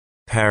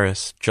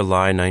Paris,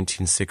 July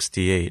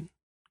 1968.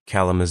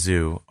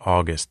 Kalamazoo,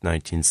 August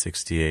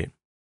 1968.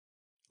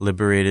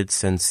 Liberated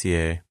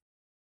Sensier,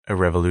 a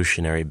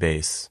revolutionary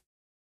base.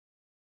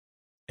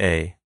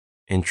 A.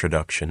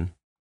 Introduction.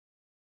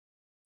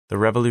 The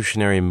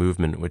revolutionary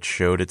movement which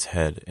showed its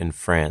head in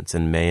France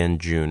in May and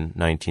June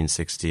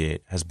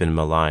 1968 has been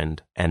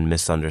maligned and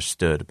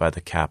misunderstood by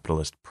the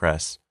capitalist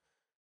press,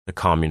 the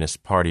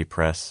Communist Party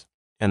press,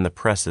 and the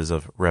presses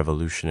of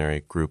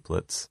revolutionary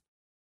grouplets.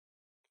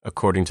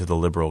 According to the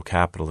liberal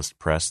capitalist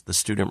press, the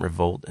student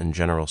revolt and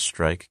general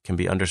strike can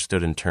be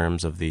understood in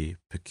terms of the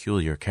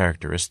peculiar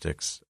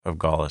characteristics of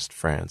Gaullist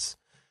France.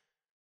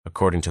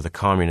 According to the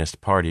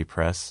Communist Party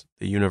press,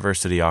 the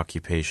university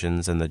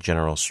occupations and the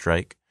general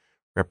strike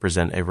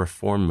represent a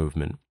reform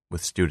movement,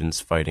 with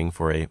students fighting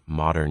for a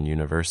modern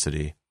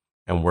university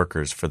and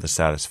workers for the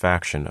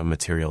satisfaction of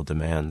material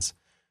demands,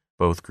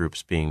 both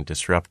groups being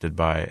disrupted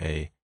by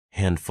a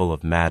handful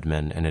of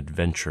madmen and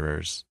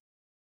adventurers.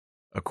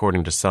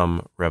 According to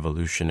some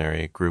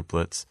revolutionary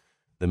grouplets,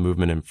 the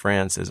movement in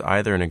France is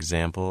either an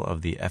example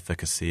of the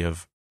efficacy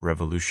of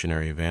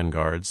revolutionary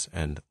vanguards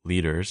and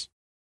leaders,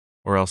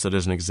 or else it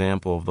is an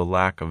example of the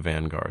lack of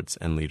vanguards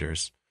and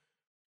leaders.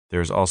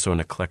 There is also an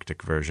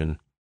eclectic version.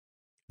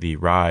 The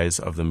rise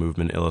of the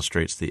movement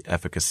illustrates the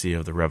efficacy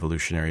of the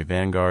revolutionary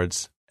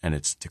vanguards, and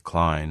its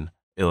decline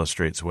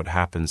illustrates what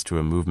happens to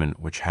a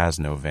movement which has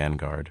no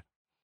vanguard.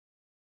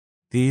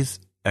 These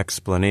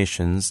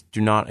explanations do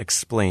not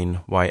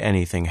explain why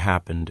anything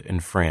happened in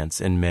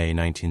France in May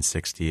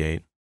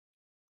 1968.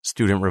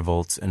 Student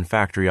revolts and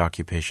factory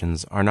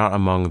occupations are not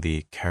among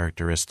the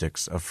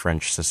characteristics of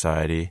French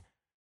society,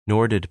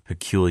 nor did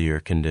peculiar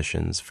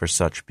conditions for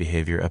such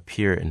behavior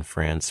appear in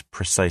France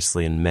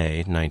precisely in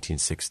May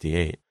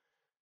 1968.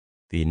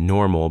 The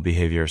normal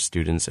behavior of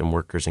students and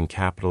workers in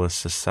capitalist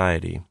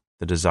society,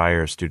 the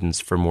desire of students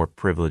for more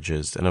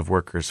privileges and of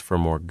workers for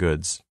more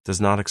goods,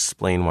 does not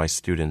explain why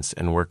students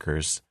and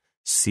workers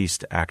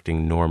ceased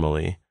acting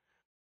normally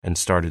and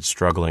started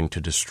struggling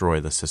to destroy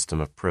the system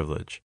of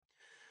privilege.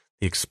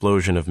 The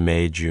explosion of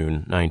May-June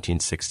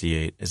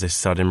 1968 is a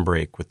sudden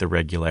break with the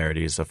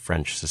regularities of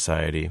French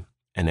society,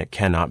 and it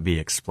cannot be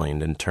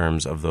explained in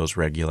terms of those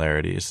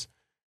regularities.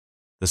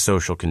 The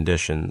social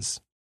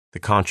conditions, the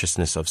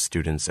consciousness of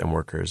students and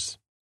workers,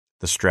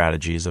 the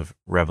strategies of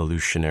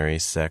revolutionary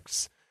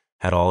sects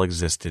had all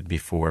existed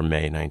before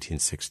May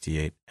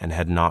 1968 and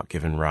had not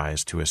given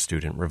rise to a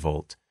student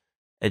revolt,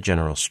 a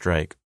general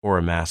strike, or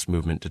a mass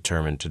movement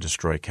determined to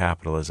destroy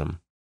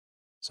capitalism.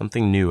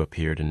 Something new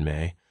appeared in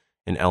May,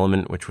 an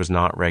element which was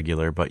not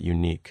regular but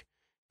unique,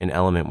 an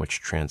element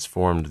which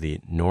transformed the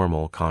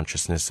normal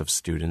consciousness of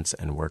students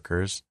and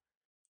workers,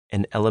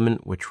 an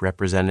element which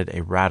represented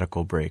a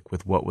radical break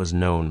with what was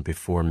known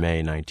before May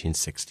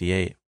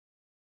 1968.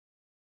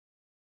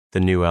 The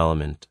new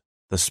element,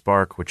 the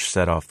spark which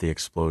set off the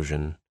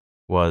explosion,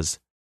 was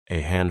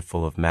a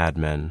handful of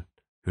madmen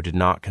who did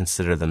not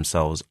consider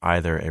themselves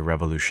either a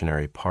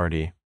revolutionary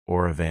party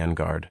or a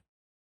vanguard.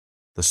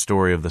 The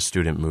story of the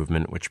student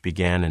movement, which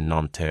began in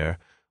Nanterre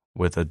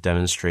with a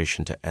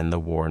demonstration to end the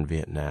war in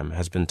Vietnam,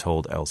 has been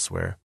told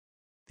elsewhere.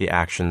 The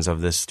actions of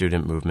this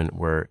student movement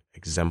were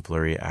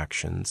exemplary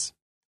actions.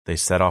 They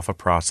set off a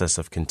process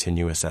of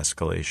continuous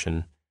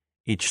escalation,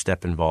 each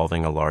step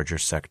involving a larger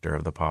sector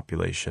of the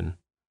population.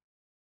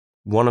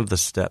 One of the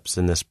steps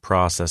in this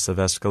process of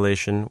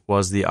escalation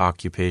was the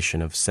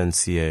occupation of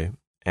Sensier,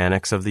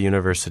 annex of the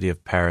University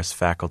of Paris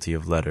Faculty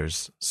of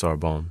Letters,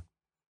 Sorbonne.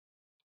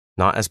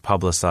 Not as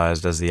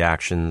publicized as the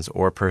actions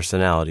or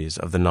personalities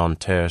of the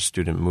Nanterre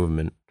student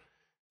movement,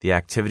 the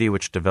activity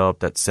which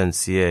developed at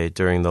Sensier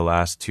during the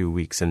last 2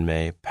 weeks in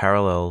May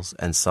parallels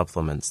and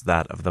supplements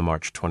that of the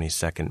March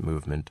 22nd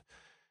movement.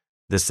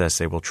 This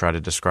essay will try to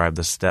describe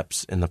the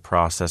steps in the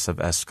process of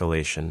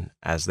escalation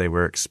as they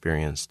were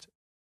experienced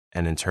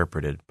and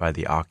interpreted by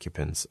the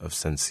occupants of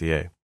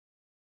Sensier.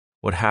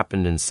 What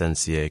happened in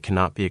Sensier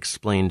cannot be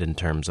explained in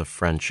terms of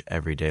French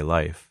everyday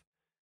life.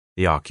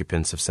 The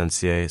occupants of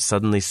Sensier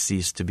suddenly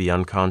cease to be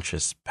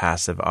unconscious,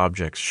 passive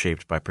objects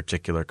shaped by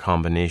particular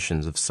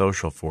combinations of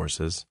social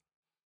forces.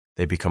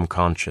 They become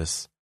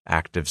conscious,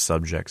 active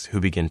subjects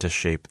who begin to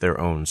shape their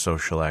own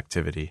social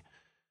activity.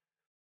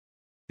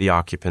 The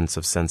occupants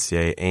of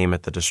Sensier aim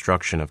at the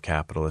destruction of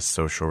capitalist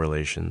social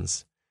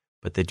relations,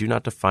 but they do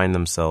not define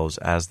themselves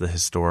as the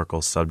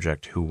historical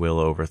subject who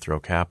will overthrow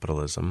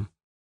capitalism.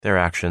 Their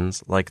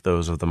actions, like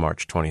those of the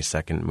March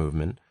 22nd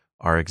movement,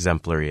 are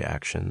exemplary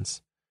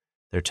actions.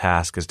 Their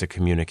task is to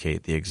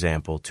communicate the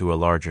example to a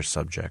larger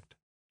subject,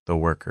 the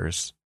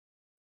workers.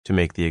 To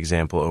make the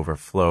example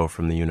overflow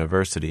from the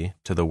university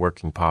to the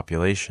working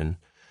population,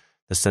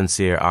 the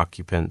Sensier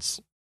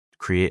occupants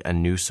create a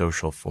new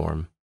social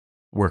form,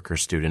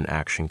 worker-student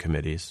action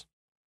committees.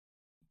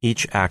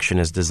 Each action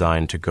is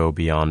designed to go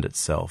beyond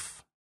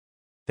itself.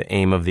 The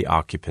aim of the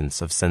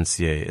occupants of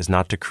Sensier is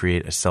not to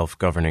create a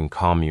self-governing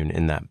commune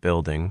in that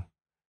building,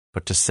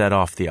 but to set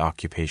off the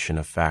occupation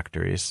of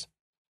factories.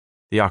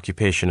 The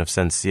occupation of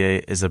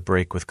Sensier is a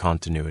break with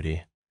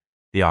continuity.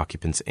 The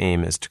occupant's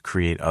aim is to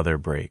create other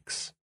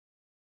breaks.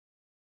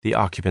 The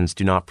occupants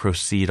do not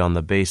proceed on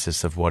the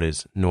basis of what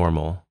is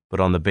normal, but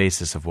on the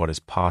basis of what is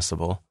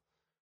possible.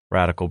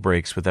 Radical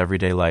breaks with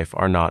everyday life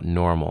are not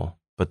normal,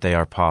 but they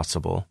are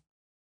possible.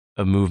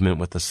 A movement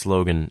with the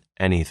slogan,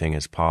 "Anything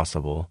is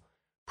possible,"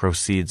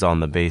 proceeds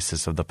on the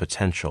basis of the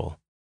potential,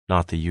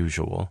 not the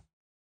usual.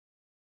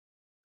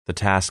 The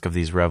task of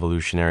these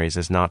revolutionaries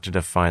is not to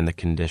define the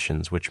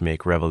conditions which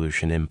make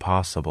revolution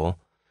impossible,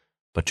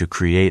 but to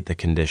create the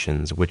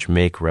conditions which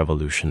make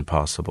revolution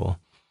possible.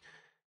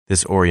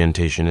 This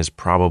orientation is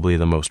probably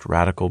the most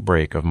radical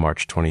break of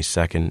March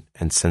 22nd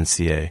and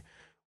Sensier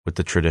with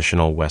the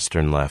traditional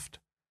Western left,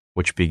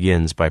 which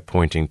begins by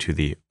pointing to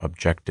the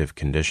objective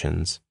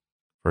conditions,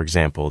 for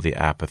example, the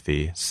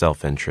apathy,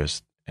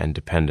 self-interest, and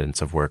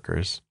dependence of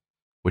workers,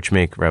 which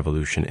make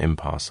revolution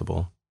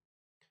impossible.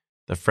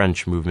 The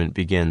French movement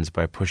begins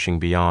by pushing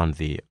beyond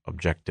the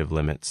objective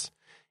limits,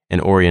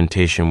 an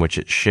orientation which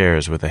it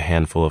shares with a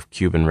handful of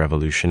Cuban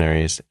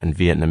revolutionaries and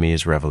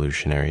Vietnamese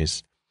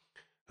revolutionaries,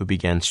 who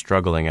began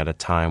struggling at a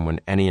time when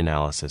any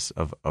analysis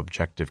of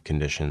objective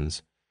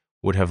conditions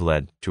would have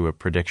led to a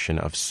prediction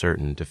of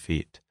certain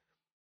defeat.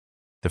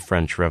 The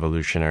French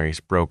revolutionaries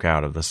broke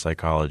out of the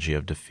psychology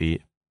of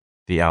defeat,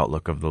 the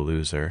outlook of the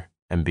loser,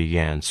 and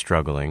began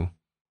struggling.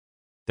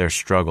 Their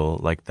struggle,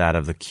 like that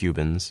of the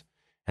Cubans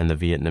and the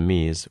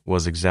Vietnamese,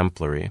 was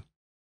exemplary.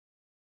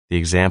 The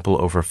example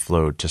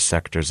overflowed to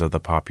sectors of the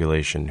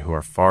population who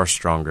are far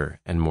stronger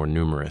and more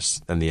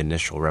numerous than the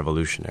initial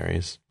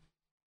revolutionaries.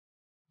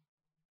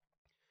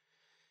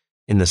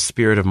 In the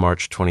spirit of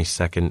March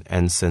 22nd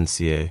and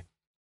Sensier,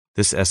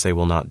 this essay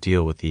will not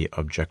deal with the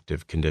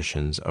objective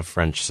conditions of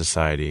French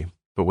society,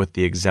 but with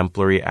the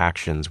exemplary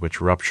actions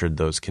which ruptured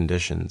those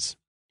conditions.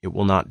 It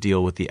will not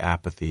deal with the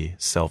apathy,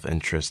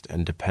 self-interest,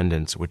 and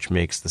dependence which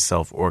makes the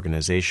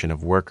self-organization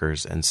of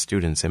workers and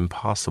students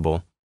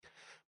impossible,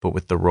 but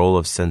with the role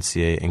of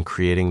Sensier in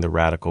creating the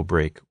radical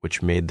break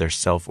which made their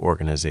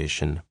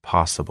self-organization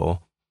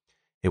possible.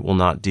 It will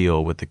not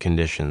deal with the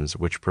conditions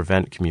which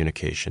prevent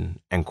communication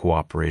and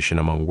cooperation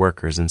among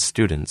workers and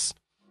students,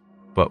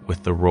 but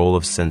with the role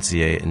of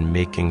Sensier in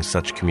making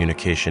such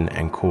communication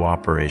and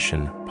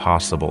cooperation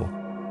possible.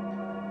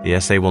 The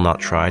essay will not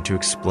try to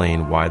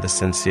explain why the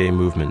Sensier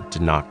movement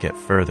did not get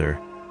further,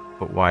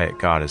 but why it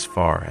got as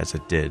far as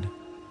it did.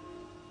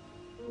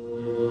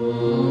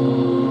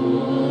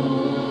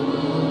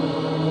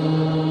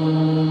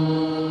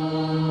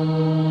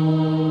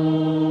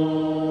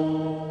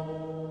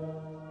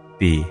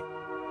 B.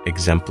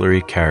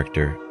 Exemplary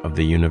character of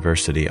the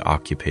university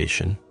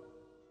occupation.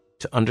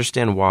 To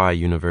understand why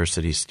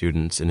university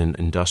students in an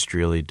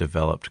industrially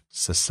developed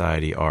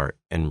society are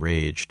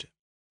enraged,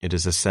 it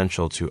is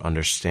essential to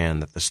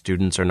understand that the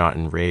students are not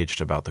enraged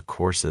about the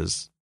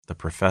courses, the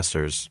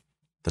professors,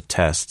 the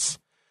tests,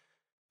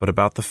 but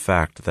about the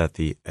fact that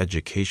the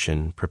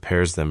education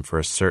prepares them for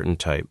a certain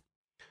type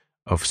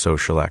of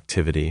social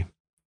activity.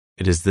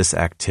 It is this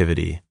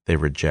activity they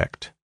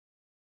reject.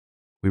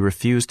 We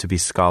refuse to be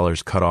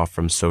scholars cut off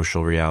from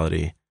social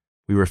reality.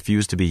 We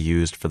refuse to be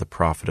used for the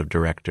profit of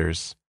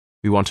directors.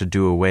 We want to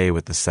do away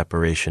with the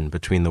separation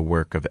between the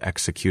work of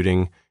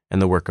executing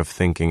and the work of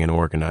thinking and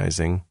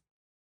organizing.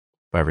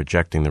 By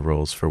rejecting the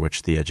roles for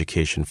which the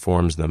education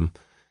forms them,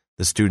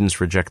 the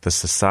students reject the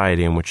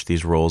society in which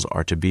these roles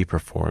are to be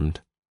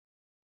performed.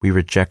 We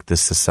reject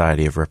this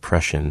society of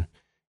repression,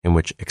 in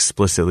which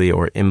explicitly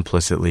or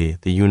implicitly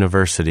the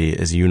university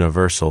is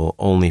universal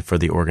only for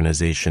the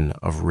organization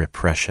of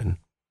repression.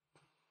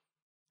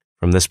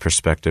 From this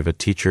perspective, a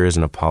teacher is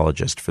an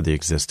apologist for the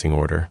existing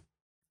order,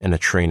 and a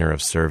trainer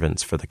of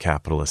servants for the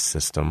capitalist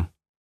system.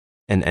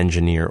 An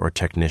engineer or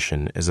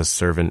technician is a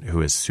servant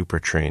who is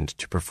super-trained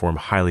to perform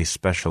highly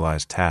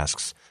specialized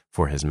tasks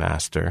for his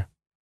master.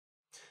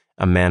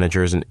 A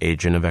manager is an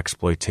agent of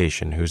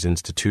exploitation whose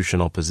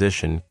institutional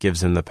position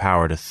gives him the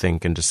power to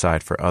think and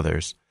decide for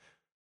others.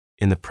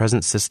 In the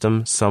present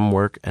system, some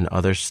work and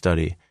others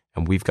study,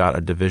 and we've got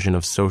a division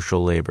of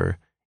social labor,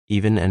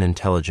 even an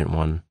intelligent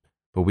one,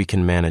 but we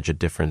can manage a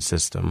different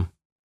system.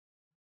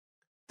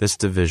 This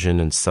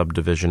division and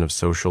subdivision of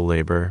social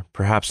labor,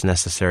 perhaps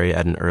necessary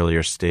at an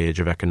earlier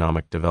stage of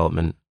economic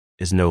development,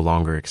 is no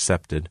longer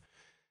accepted.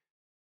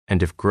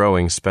 And if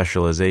growing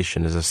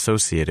specialization is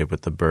associated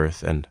with the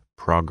birth and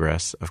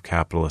progress of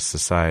capitalist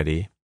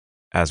society,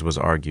 as was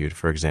argued,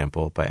 for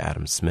example, by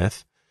Adam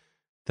Smith,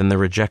 then the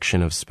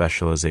rejection of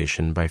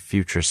specialization by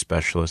future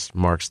specialists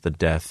marks the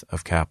death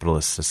of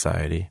capitalist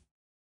society.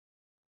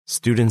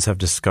 Students have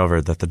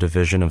discovered that the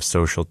division of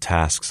social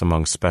tasks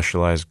among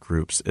specialized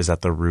groups is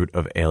at the root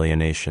of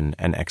alienation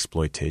and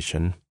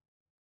exploitation.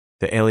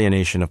 The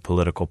alienation of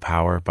political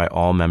power by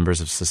all members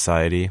of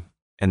society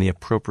and the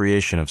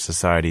appropriation of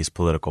society's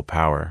political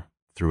power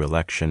through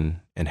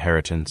election,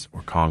 inheritance,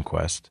 or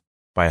conquest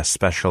by a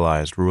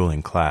specialized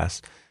ruling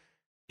class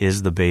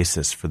is the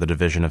basis for the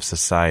division of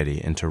society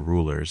into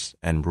rulers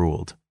and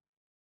ruled.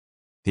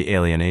 The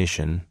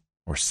alienation,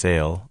 or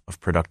sale, of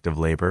productive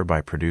labor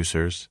by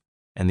producers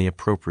and the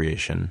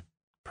appropriation,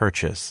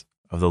 purchase,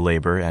 of the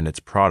labor and its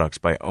products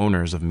by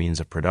owners of means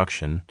of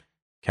production,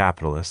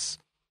 capitalists,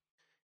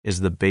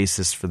 is the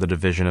basis for the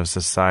division of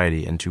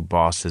society into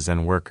bosses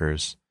and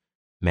workers,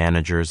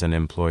 managers and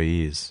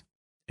employees,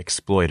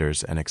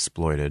 exploiters and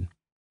exploited.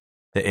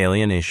 The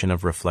alienation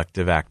of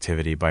reflective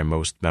activity by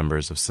most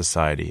members of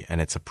society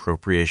and its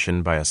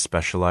appropriation by a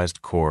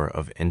specialized core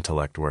of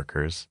intellect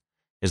workers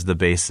is the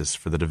basis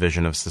for the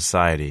division of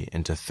society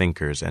into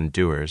thinkers and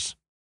doers,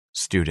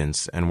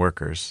 students and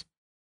workers.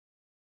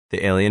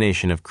 The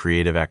alienation of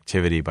creative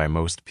activity by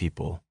most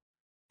people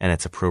and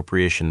its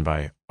appropriation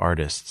by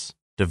artists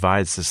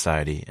divides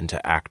society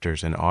into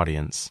actors and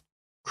audience,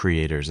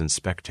 creators and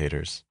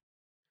spectators.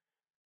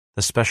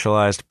 The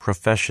specialized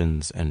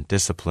professions and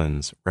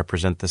disciplines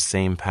represent the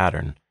same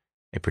pattern.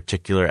 A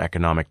particular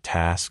economic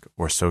task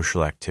or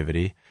social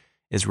activity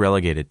is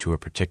relegated to a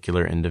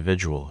particular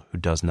individual who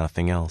does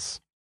nothing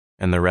else,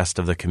 and the rest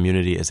of the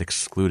community is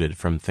excluded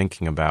from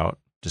thinking about,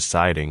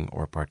 deciding,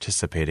 or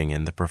participating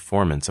in the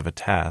performance of a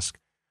task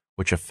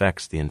which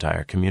affects the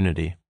entire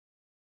community.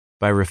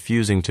 By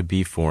refusing to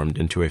be formed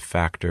into a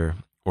factor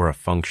or a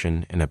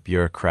function in a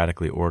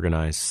bureaucratically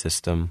organized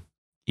system,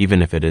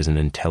 even if it is an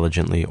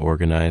intelligently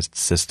organized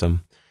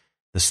system,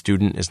 the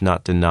student is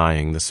not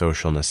denying the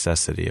social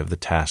necessity of the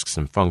tasks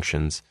and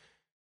functions.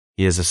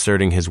 He is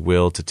asserting his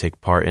will to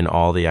take part in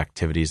all the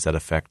activities that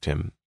affect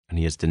him, and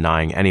he is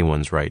denying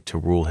anyone's right to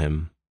rule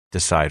him,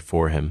 decide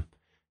for him,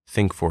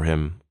 think for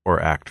him,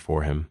 or act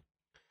for him.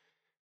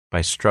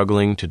 By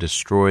struggling to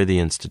destroy the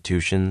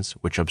institutions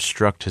which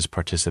obstruct his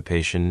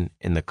participation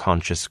in the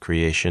conscious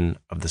creation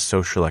of the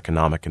social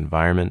economic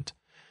environment,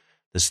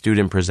 the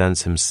student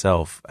presents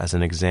himself as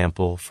an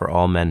example for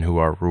all men who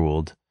are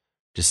ruled,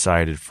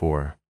 decided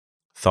for,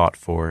 thought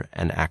for,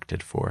 and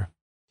acted for.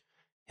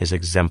 His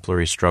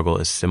exemplary struggle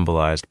is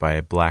symbolized by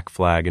a black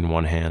flag in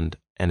one hand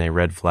and a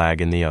red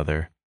flag in the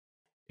other.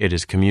 It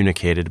is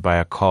communicated by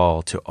a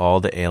call to all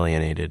the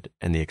alienated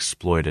and the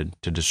exploited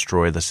to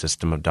destroy the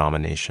system of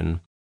domination,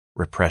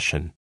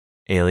 repression,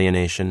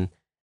 alienation,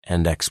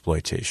 and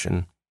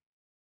exploitation.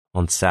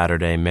 On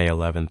Saturday, May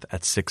 11th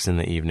at 6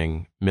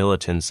 p.m,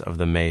 militants of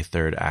the May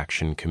 3rd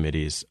Action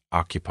Committees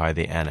occupy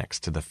the annex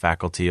to the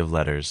Faculty of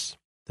Letters,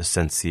 the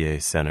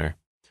Sensier Center.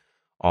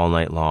 All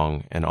night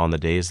long, and on the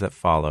days that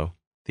follow,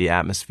 the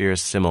atmosphere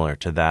is similar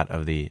to that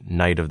of the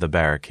Night of the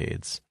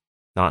Barricades,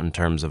 not in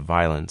terms of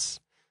violence,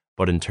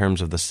 but in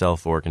terms of the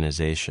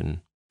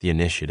self-organization, the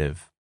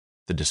initiative,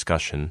 the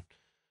discussion.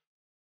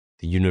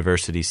 The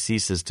university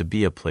ceases to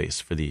be a place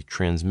for the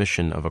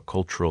transmission of a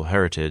cultural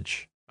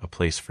heritage, a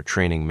place for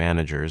training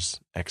managers,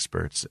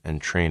 experts,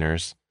 and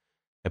trainers,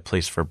 a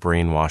place for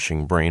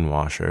brainwashing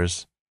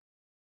brainwashers.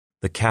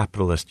 The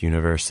capitalist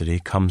university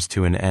comes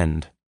to an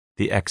end.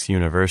 The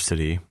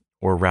ex-university,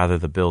 or rather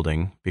the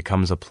building,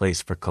 becomes a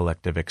place for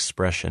collective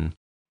expression.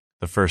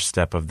 The first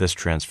step of this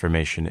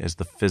transformation is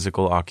the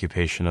physical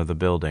occupation of the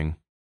building.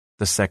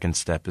 The second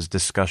step is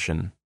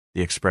discussion,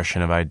 the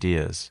expression of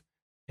ideas,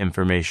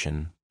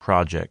 information,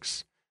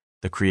 projects,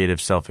 the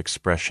creative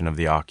self-expression of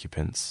the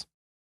occupants.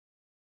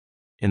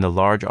 In the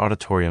large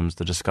auditoriums,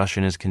 the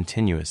discussion is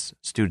continuous.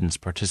 Students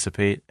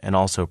participate, and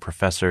also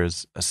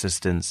professors,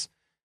 assistants,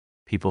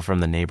 people from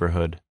the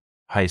neighborhood,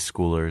 high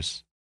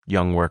schoolers,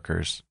 young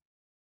workers.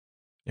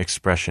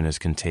 Expression is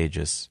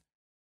contagious.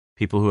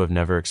 People who have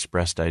never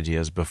expressed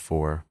ideas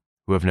before,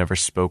 who have never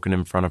spoken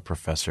in front of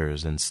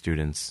professors and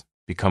students,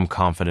 become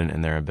confident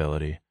in their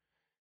ability.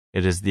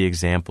 It is the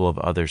example of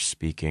others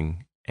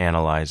speaking,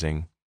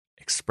 analyzing,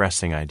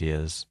 expressing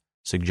ideas,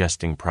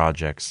 suggesting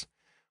projects,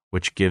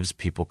 which gives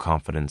people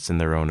confidence in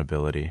their own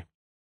ability.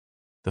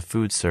 The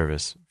food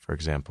service, for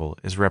example,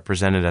 is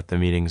represented at the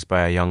meetings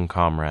by a young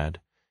comrade.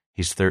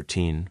 He's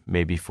 13,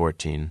 maybe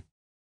 14.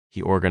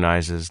 He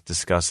organizes,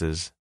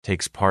 discusses,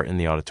 takes part in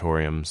the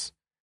auditoriums.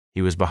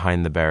 He was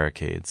behind the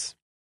barricades.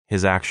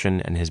 His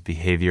action and his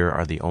behavior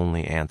are the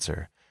only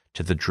answer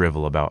to the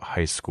drivel about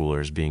high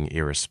schoolers being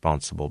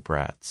irresponsible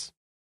brats.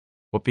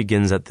 What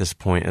begins at this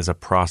point is a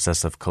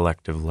process of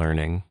collective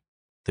learning.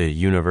 The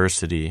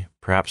university,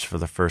 perhaps for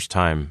the first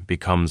time,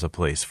 becomes a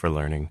place for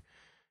learning.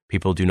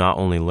 People do not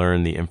only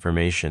learn the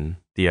information,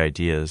 the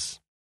ideas,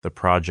 the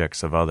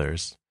projects of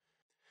others.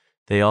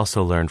 They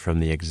also learn from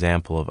the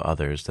example of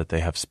others that they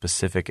have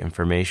specific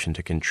information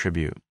to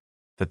contribute,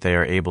 that they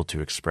are able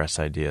to express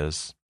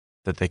ideas,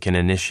 that they can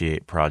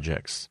initiate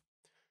projects.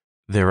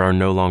 There are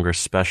no longer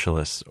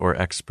specialists or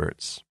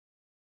experts.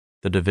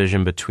 The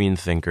division between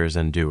thinkers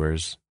and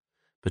doers,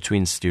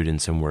 between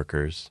students and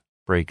workers,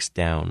 breaks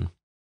down.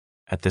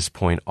 At this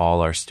point,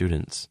 all are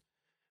students.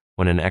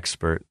 When an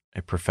expert,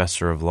 a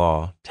professor of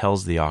law,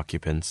 tells the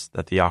occupants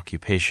that the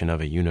occupation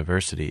of a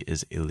university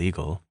is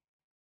illegal,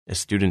 a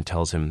student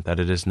tells him that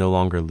it is no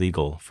longer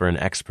legal for an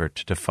expert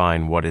to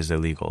define what is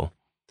illegal,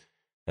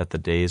 that the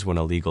days when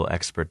a legal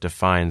expert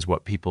defines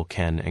what people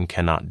can and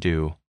cannot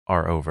do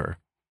are over.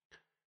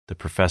 The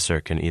professor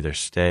can either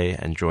stay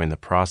and join the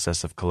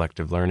process of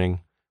collective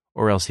learning,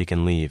 or else he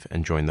can leave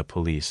and join the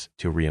police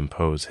to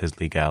reimpose his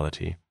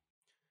legality.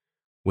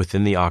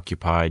 Within the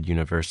occupied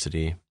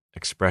university,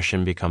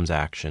 expression becomes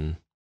action,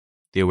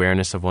 the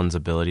awareness of one's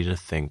ability to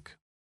think,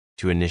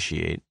 to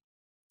initiate,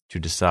 to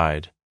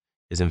decide,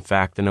 is in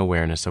fact an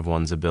awareness of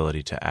one's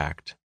ability to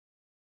act.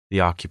 The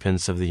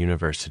occupants of the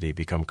university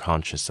become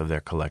conscious of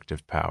their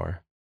collective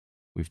power.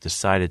 We've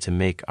decided to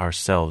make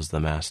ourselves the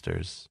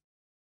masters.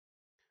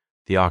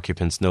 The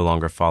occupants no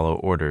longer follow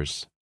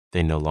orders.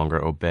 They no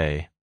longer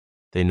obey.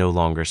 They no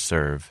longer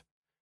serve.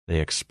 They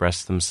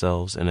express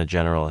themselves in a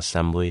general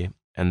assembly,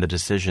 and the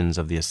decisions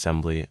of the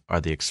assembly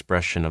are the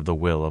expression of the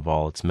will of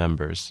all its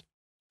members.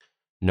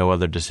 No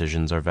other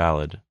decisions are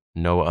valid.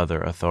 No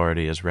other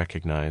authority is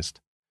recognized.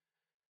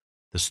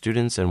 The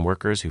students and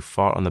workers who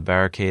fought on the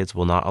barricades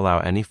will not allow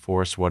any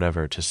force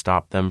whatever to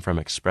stop them from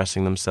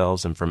expressing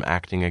themselves and from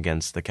acting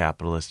against the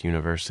capitalist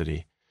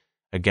university,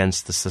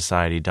 against the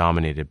society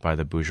dominated by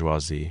the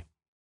bourgeoisie.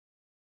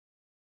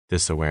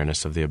 This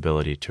awareness of the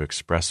ability to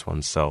express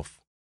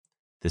oneself,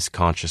 this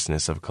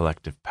consciousness of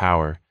collective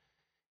power,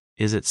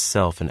 is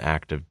itself an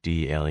act of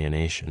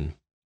de-alienation.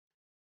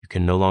 You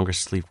can no longer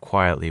sleep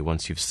quietly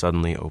once you've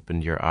suddenly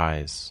opened your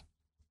eyes.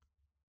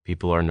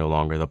 People are no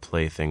longer the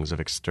playthings of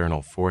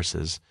external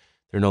forces.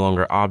 They're no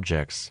longer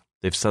objects.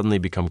 They've suddenly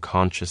become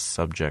conscious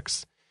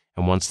subjects,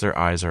 and once their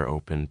eyes are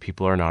open,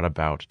 people are not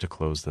about to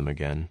close them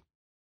again.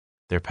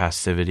 Their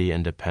passivity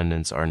and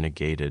dependence are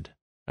negated,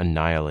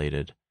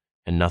 annihilated,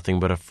 and nothing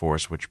but a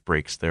force which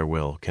breaks their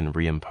will can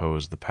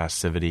reimpose the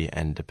passivity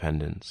and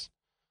dependence.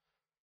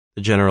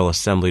 The General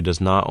Assembly does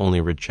not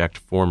only reject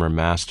former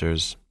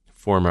masters,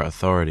 former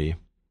authority,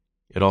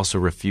 it also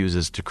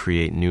refuses to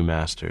create new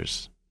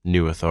masters,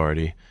 new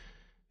authority.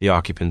 The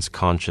occupants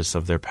conscious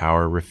of their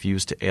power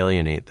refuse to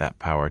alienate that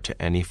power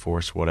to any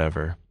force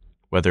whatever,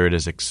 whether it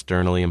is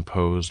externally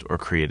imposed or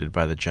created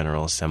by the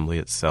General Assembly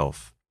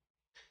itself.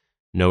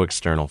 No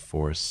external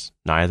force,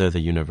 neither the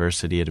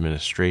university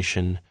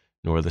administration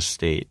nor the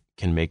state,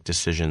 can make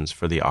decisions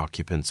for the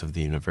occupants of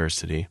the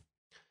university,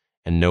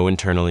 and no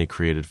internally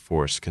created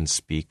force can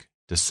speak,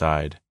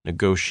 decide,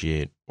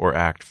 negotiate, or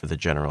act for the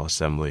General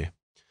Assembly.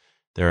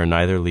 There are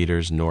neither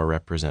leaders nor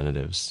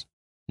representatives,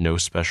 no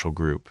special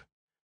group,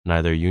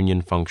 neither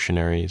union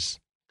functionaries,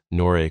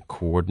 nor a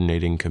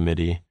coordinating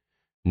committee,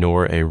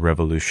 nor a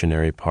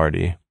revolutionary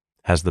party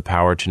has the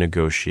power to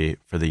negotiate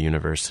for the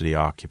university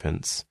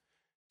occupants,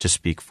 to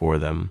speak for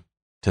them,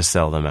 to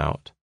sell them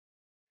out.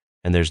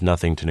 And there's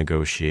nothing to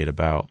negotiate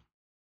about.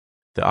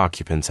 The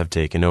occupants have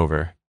taken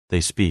over. They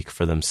speak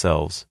for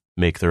themselves,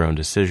 make their own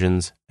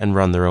decisions, and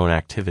run their own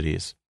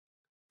activities.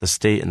 The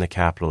state and the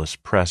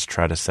capitalist press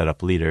try to set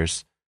up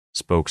leaders,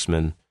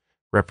 spokesmen,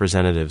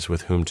 representatives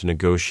with whom to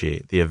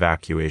negotiate the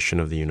evacuation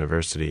of the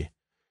university,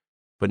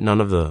 but none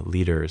of the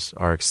leaders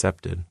are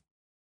accepted.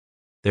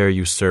 Their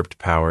usurped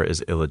power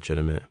is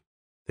illegitimate.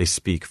 They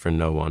speak for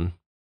no one.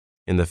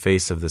 In the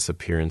face of this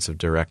appearance of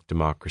direct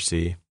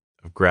democracy,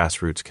 of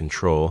grassroots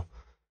control,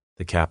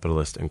 the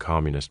capitalist and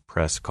communist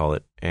press call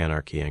it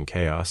anarchy and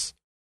chaos,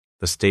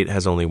 the state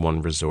has only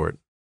one resort: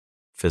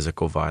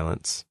 physical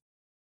violence.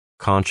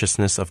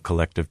 Consciousness of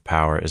collective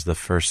power is the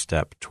first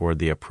step toward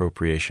the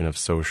appropriation of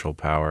social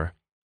power,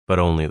 but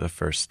only the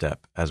first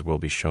step, as will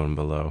be shown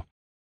below.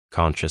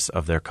 Conscious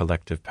of their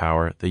collective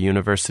power, the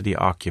university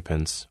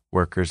occupants,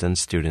 workers, and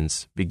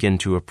students begin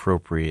to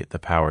appropriate the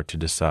power to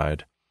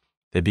decide.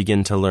 They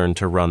begin to learn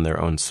to run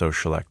their own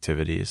social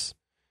activities.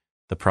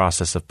 The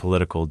process of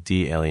political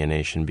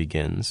de-alienation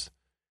begins.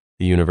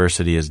 The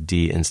university is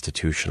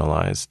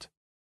de-institutionalized.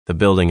 The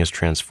building is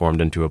transformed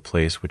into a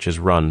place which is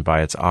run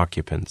by its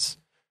occupants.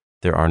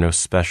 There are no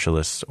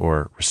specialists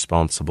or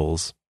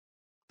responsibles.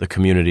 The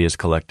community is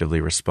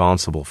collectively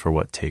responsible for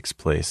what takes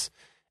place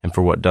and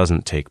for what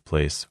doesn't take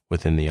place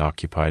within the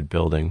occupied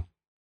building.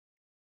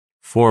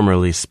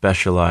 Formerly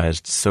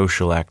specialized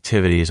social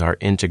activities are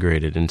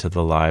integrated into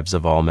the lives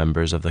of all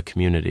members of the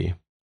community.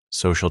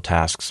 Social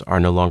tasks are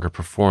no longer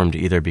performed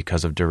either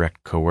because of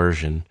direct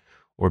coercion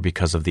or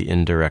because of the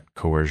indirect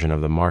coercion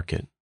of the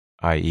market,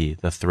 i.e.,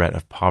 the threat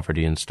of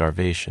poverty and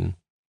starvation.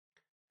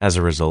 As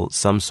a result,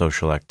 some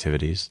social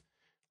activities,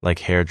 like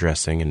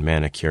hairdressing and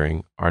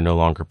manicuring, are no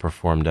longer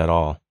performed at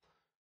all.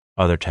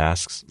 Other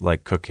tasks,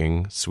 like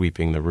cooking,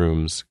 sweeping the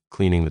rooms,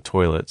 cleaning the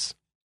toilets,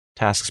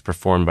 tasks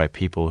performed by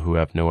people who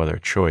have no other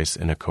choice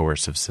in a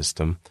coercive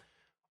system,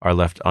 are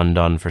left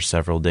undone for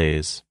several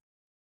days.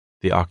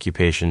 The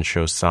occupation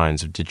shows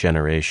signs of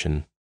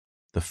degeneration.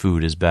 The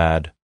food is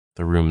bad,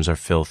 the rooms are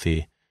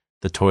filthy,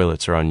 the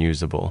toilets are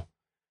unusable.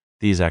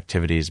 These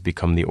activities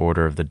become the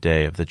order of the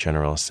day of the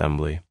General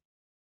Assembly.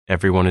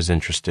 Everyone is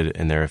interested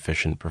in their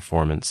efficient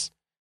performance,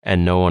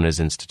 and no one is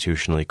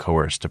institutionally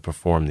coerced to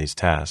perform these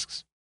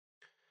tasks.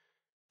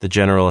 The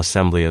General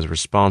Assembly is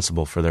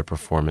responsible for their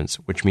performance,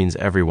 which means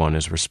everyone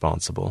is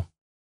responsible.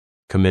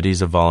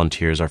 Committees of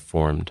volunteers are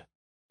formed.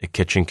 A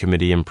kitchen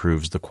committee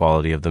improves the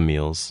quality of the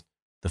meals.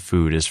 The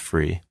food is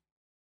free.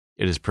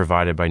 It is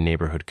provided by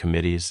neighborhood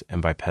committees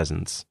and by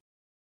peasants.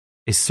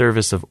 A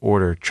service of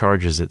order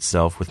charges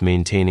itself with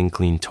maintaining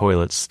clean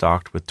toilets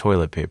stocked with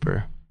toilet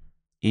paper.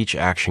 Each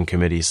action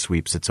committee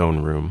sweeps its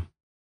own room.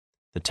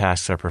 The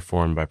tasks are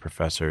performed by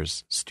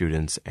professors,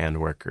 students, and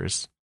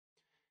workers.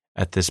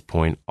 At this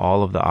point,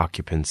 all of the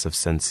occupants of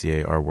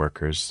Sensier are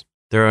workers.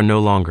 There are no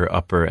longer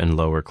upper and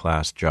lower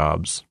class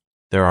jobs.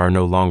 There are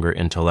no longer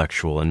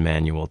intellectual and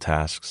manual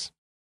tasks,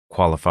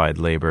 qualified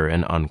labor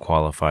and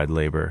unqualified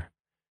labor.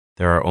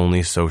 There are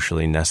only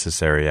socially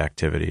necessary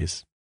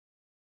activities.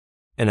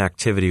 An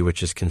activity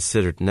which is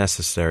considered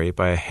necessary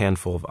by a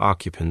handful of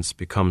occupants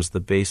becomes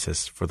the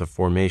basis for the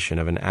formation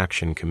of an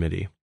action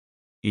committee.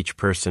 Each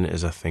person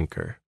is a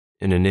thinker,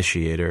 an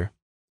initiator,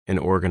 an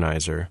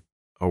organizer,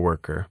 a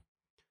worker.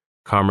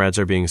 Comrades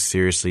are being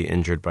seriously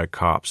injured by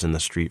cops in the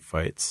street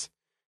fights.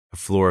 A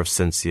floor of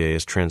Sensier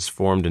is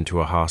transformed into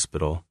a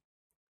hospital.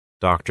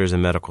 Doctors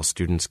and medical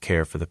students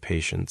care for the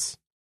patients.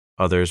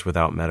 Others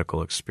without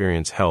medical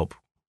experience help,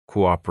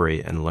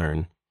 cooperate, and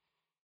learn.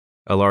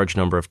 A large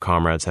number of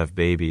comrades have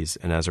babies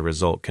and as a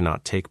result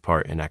cannot take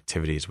part in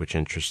activities which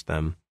interest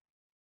them.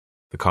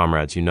 The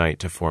comrades unite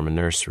to form a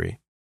nursery.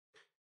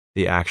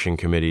 The action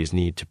committees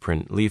need to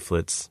print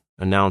leaflets,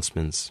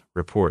 announcements,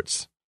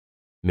 reports.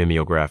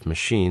 Mimeograph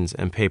machines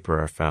and paper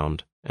are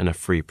found, and a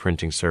free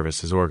printing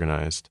service is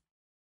organized.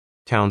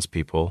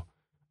 Townspeople,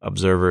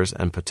 observers,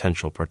 and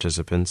potential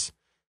participants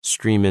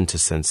stream into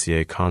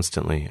Sensier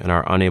constantly and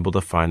are unable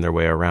to find their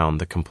way around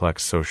the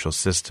complex social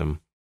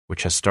system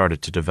which has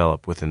started to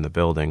develop within the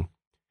building.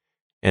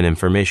 An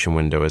information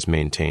window is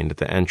maintained at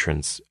the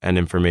entrance, and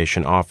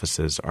information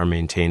offices are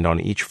maintained on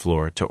each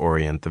floor to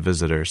orient the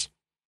visitors.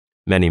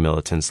 Many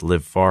militants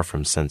live far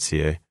from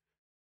Sensier.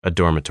 A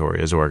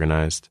dormitory is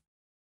organized.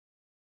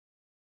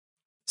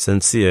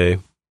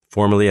 Sensier,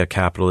 formerly a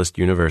capitalist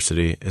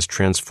university, is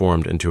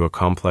transformed into a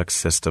complex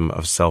system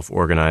of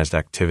self-organized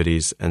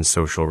activities and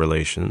social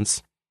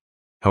relations.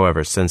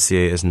 However,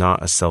 Sensier is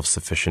not a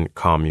self-sufficient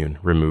commune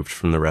removed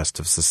from the rest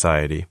of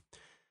society.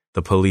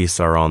 The police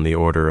are on the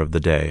order of the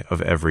day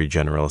of every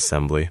General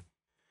Assembly.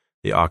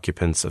 The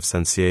occupants of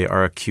Sensier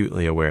are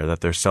acutely aware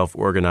that their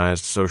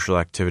self-organized social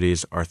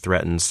activities are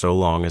threatened so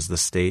long as the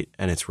state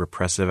and its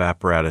repressive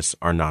apparatus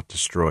are not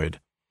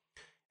destroyed.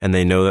 And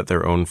they know that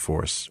their own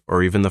force,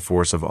 or even the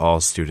force of all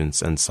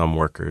students and some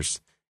workers,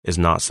 is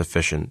not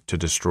sufficient to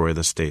destroy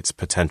the state's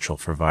potential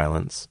for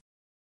violence.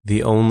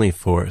 The only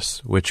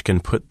force which can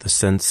put the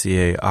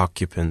Sensier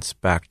occupants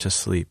back to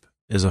sleep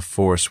is a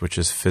force which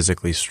is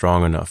physically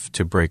strong enough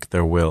to break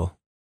their will.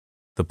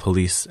 The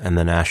police and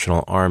the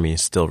National Army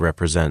still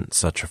represent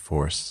such a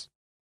force.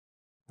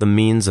 The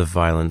means of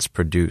violence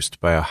produced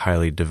by a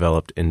highly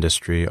developed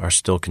industry are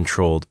still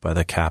controlled by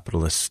the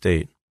capitalist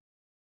state,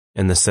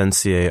 and the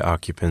Sensier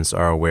occupants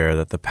are aware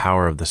that the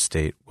power of the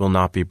state will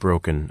not be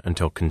broken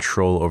until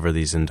control over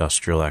these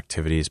industrial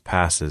activities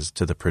passes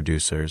to the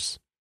producers.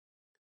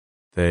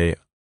 They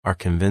are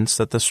convinced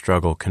that the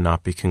struggle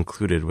cannot be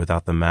concluded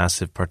without the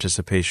massive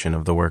participation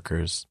of the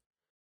workers.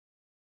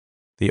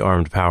 The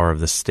armed power of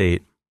the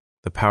state,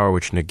 the power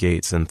which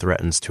negates and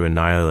threatens to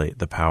annihilate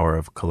the power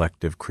of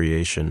collective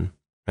creation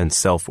and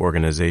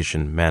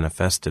self-organization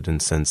manifested in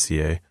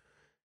Sensier,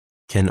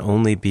 can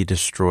only be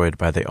destroyed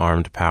by the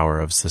armed power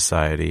of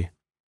society.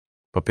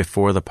 But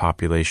before the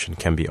population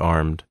can be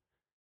armed,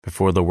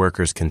 before the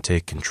workers can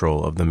take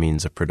control of the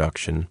means of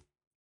production,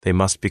 they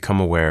must become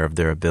aware of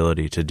their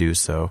ability to do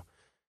so.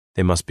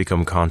 They must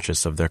become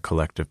conscious of their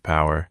collective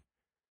power.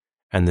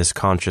 And this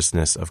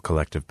consciousness of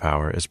collective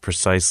power is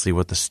precisely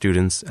what the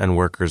students and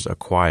workers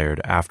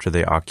acquired after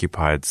they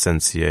occupied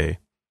Sensier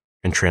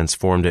and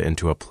transformed it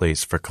into a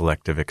place for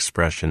collective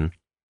expression.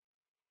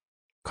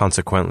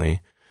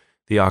 Consequently,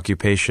 the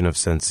occupation of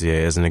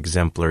Sensier is an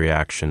exemplary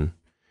action,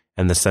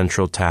 and the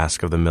central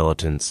task of the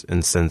militants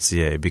in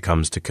Sensier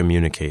becomes to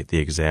communicate the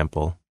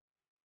example.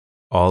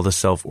 All the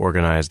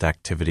self-organized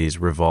activities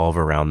revolve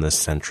around this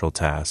central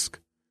task.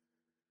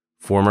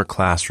 Former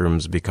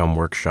classrooms become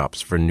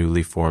workshops for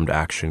newly formed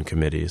action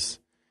committees.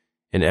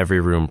 In every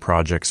room,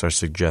 projects are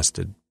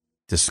suggested,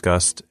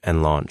 discussed,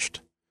 and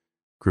launched.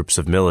 Groups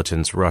of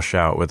militants rush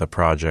out with a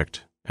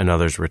project, and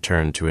others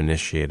return to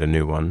initiate a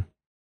new one.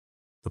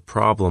 The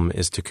problem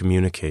is to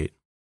communicate,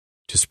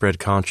 to spread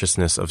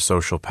consciousness of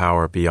social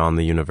power beyond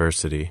the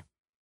university.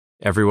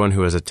 Everyone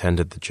who has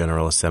attended the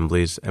General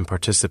Assemblies and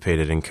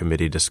participated in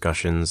committee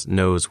discussions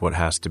knows what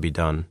has to be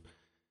done.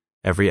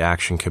 Every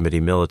action committee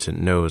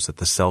militant knows that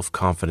the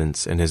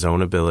self-confidence in his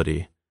own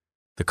ability,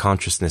 the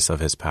consciousness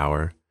of his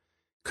power,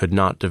 could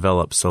not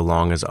develop so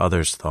long as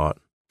others thought,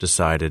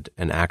 decided,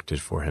 and acted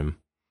for him.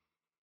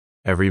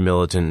 Every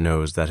militant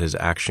knows that his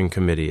action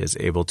committee is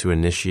able to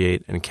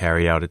initiate and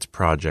carry out its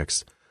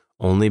projects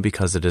only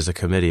because it is a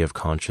committee of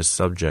conscious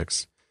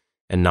subjects,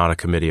 and not a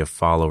committee of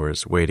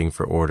followers waiting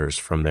for orders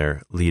from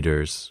their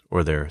leaders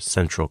or their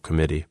central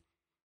committee.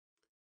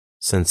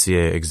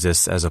 Sensier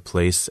exists as a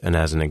place and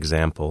as an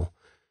example.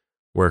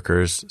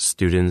 Workers,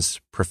 students,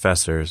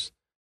 professors,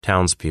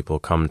 townspeople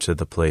come to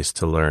the place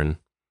to learn,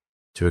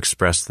 to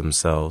express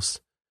themselves,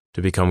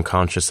 to become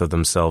conscious of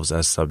themselves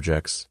as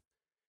subjects,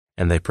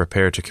 and they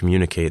prepare to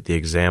communicate the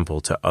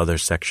example to other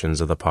sections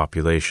of the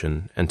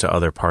population and to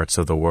other parts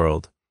of the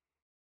world.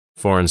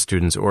 Foreign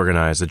students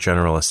organize a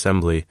General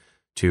Assembly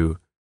to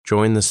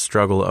join the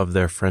struggle of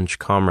their French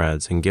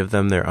comrades and give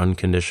them their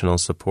unconditional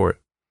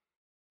support.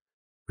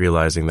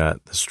 realizing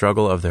that the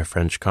struggle of their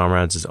French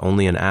comrades is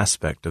only an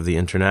aspect of the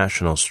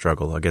international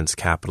struggle against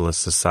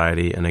capitalist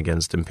society and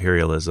against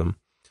imperialism.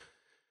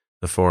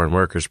 The foreign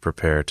workers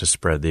prepare to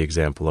spread the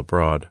example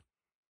abroad.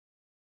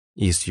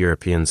 East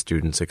European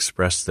students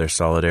express their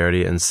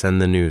solidarity and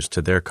send the news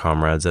to their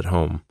comrades at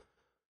home.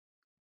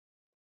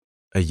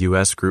 A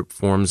U.S. group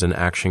forms an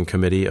action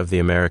committee of the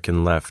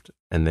American left,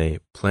 and they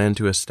plan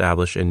to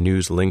establish a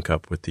news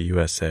link-up with the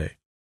USA.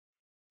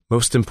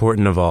 Most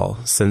important of all,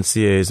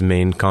 Sensier's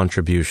main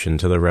contribution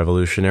to the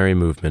revolutionary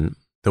movement,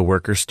 the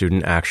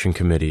worker-student action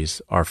committees,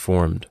 are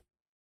formed.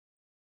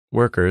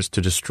 Workers,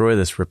 to destroy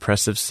this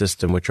repressive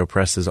system which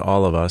oppresses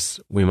all of us,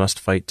 we must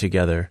fight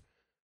together.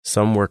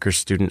 Some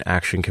worker-student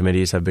action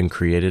committees have been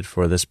created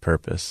for this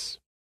purpose.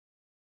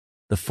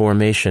 The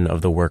formation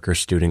of the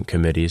worker-student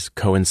committees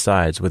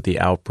coincides with the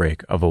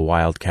outbreak of a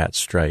wildcat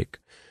strike.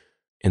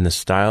 In the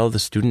style of the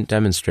student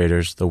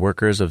demonstrators, the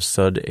workers of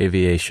Sud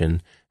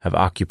Aviation have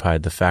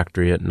occupied the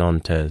factory at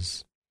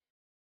Nantes.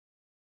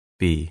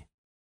 B.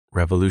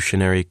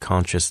 Revolutionary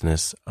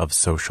consciousness of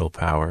social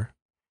power.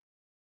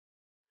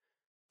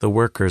 The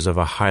workers of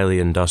a highly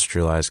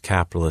industrialized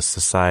capitalist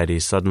society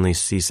suddenly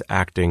cease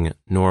acting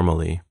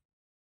normally.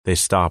 They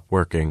stop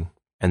working,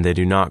 and they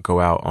do not go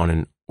out on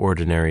an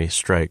ordinary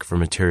strike for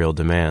material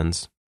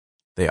demands.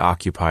 They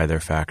occupy their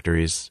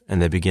factories,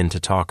 and they begin to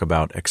talk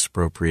about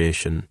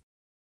expropriation.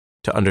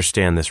 To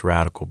understand this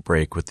radical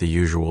break with the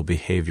usual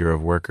behavior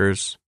of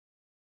workers,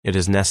 it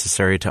is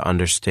necessary to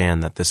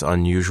understand that this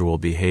unusual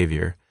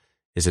behavior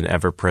is an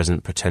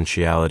ever-present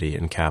potentiality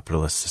in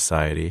capitalist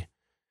society.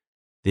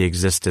 The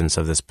existence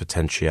of this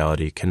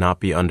potentiality cannot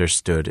be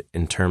understood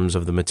in terms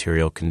of the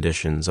material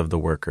conditions of the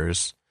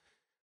workers,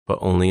 but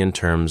only in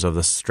terms of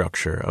the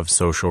structure of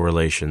social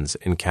relations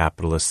in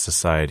capitalist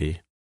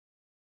society.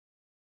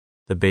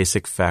 The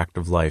basic fact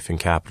of life in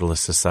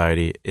capitalist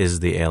society is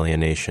the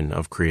alienation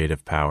of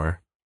creative power.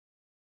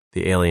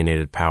 The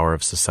alienated power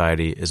of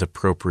society is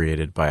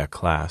appropriated by a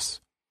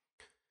class.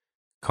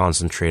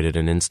 Concentrated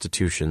in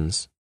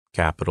institutions,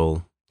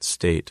 capital,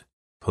 state,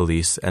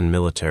 police, and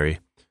military,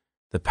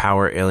 the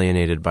power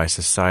alienated by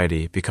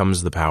society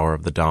becomes the power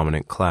of the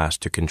dominant class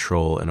to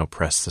control and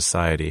oppress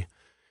society.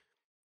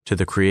 To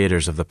the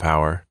creators of the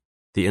power,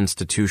 the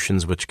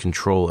institutions which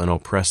control and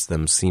oppress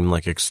them seem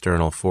like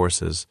external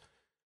forces,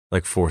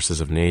 like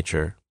forces of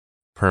nature,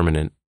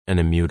 permanent and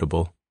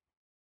immutable.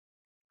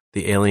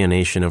 The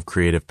alienation of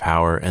creative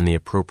power and the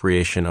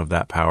appropriation of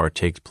that power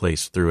takes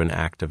place through an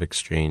act of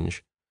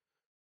exchange.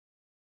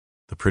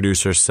 The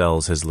producer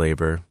sells his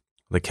labor,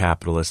 the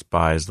capitalist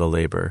buys the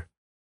labor.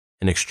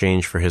 In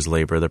exchange for his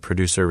labor, the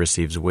producer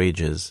receives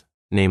wages,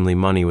 namely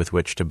money with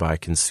which to buy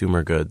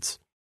consumer goods.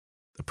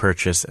 The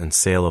purchase and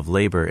sale of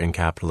labor in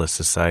capitalist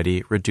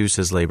society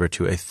reduces labor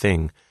to a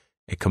thing,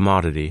 a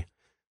commodity,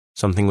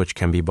 something which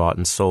can be bought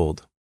and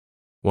sold.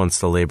 Once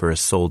the labor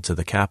is sold to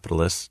the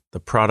capitalist, the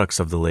products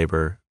of the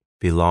labor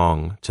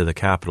belong to the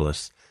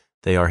capitalist.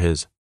 They are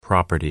his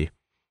property.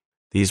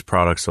 These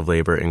products of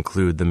labor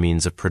include the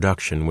means of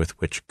production with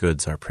which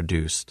goods are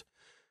produced,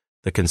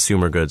 the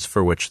consumer goods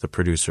for which the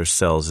producer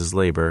sells his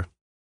labor,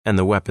 and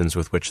the weapons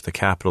with which the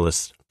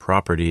capitalist's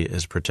property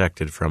is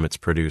protected from its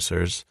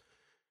producers.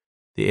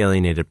 The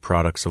alienated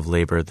products of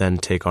labor then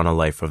take on a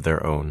life of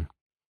their own.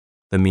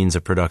 The means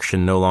of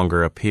production no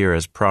longer appear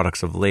as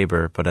products of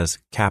labor, but as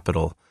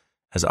capital,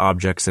 as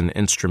objects and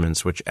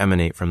instruments which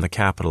emanate from the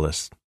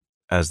capitalist,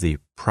 as the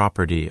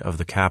property of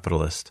the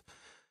capitalist.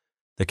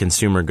 The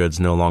consumer goods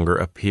no longer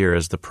appear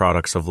as the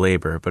products of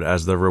labor, but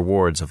as the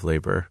rewards of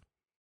labor,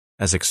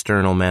 as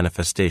external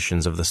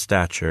manifestations of the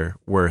stature,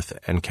 worth,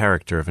 and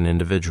character of an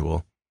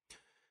individual.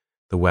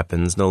 The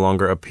weapons no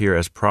longer appear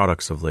as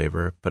products of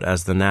labor, but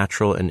as the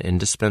natural and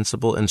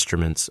indispensable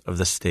instruments of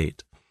the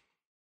state.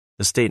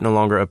 The state no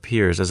longer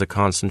appears as a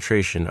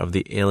concentration of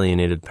the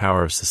alienated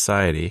power of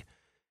society,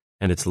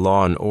 and its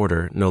law and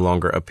order no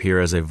longer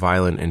appear as a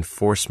violent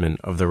enforcement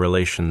of the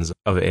relations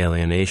of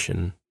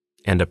alienation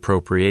and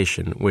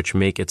appropriation which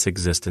make its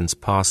existence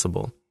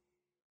possible.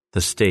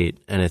 The state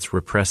and its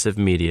repressive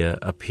media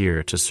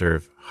appear to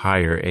serve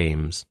higher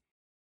aims.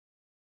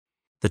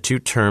 The two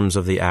terms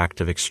of the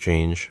act of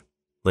exchange,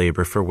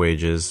 labor for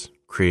wages,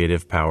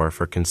 creative power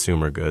for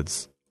consumer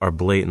goods, are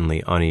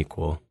blatantly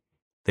unequal.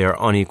 They are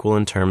unequal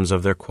in terms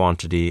of their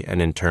quantity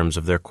and in terms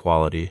of their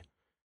quality.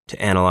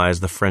 To analyze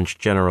the French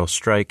general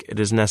strike, it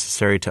is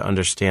necessary to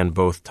understand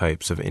both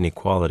types of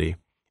inequality,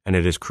 and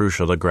it is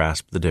crucial to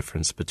grasp the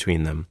difference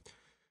between them.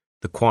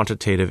 The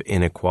quantitative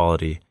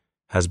inequality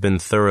has been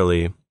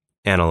thoroughly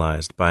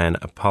analyzed by an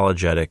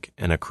apologetic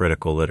and a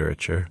critical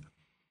literature.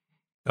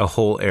 A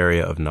whole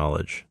area of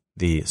knowledge,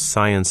 the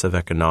science of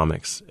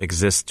economics,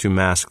 exists to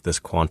mask this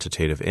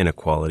quantitative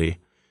inequality.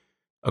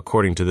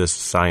 According to this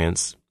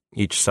science,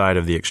 each side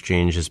of the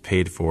exchange is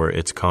paid for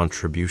its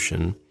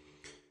contribution.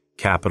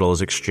 Capital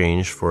is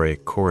exchanged for a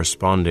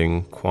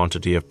corresponding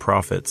quantity of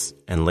profits,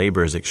 and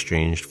labor is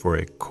exchanged for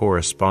a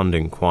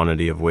corresponding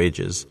quantity of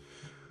wages.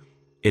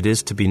 It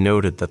is to be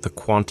noted that the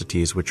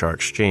quantities which are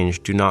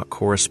exchanged do not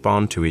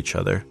correspond to each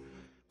other,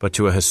 but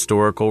to a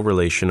historical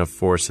relation of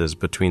forces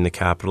between the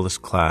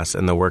capitalist class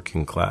and the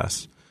working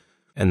class,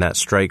 and that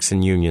strikes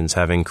and unions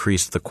have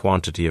increased the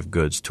quantity of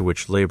goods to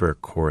which labor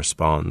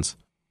corresponds.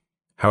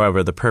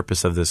 However, the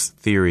purpose of this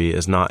theory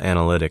is not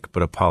analytic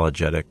but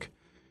apologetic.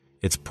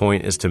 Its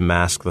point is to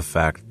mask the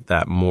fact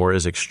that more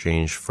is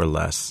exchanged for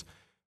less,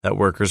 that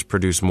workers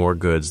produce more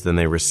goods than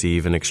they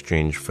receive in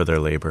exchange for their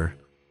labor.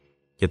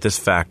 Yet this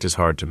fact is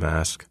hard to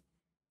mask.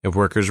 If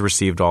workers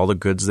received all the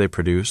goods they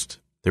produced,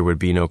 there would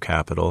be no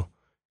capital,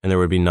 and there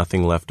would be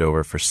nothing left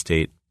over for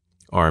state,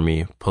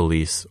 army,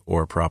 police,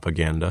 or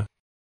propaganda.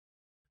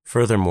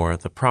 Furthermore,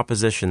 the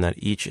proposition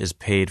that each is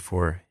paid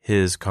for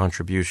his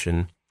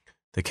contribution,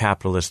 the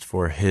capitalist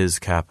for his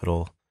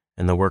capital,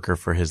 and the worker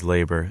for his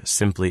labor,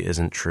 simply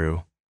isn't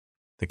true.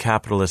 The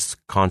capitalist's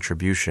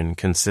contribution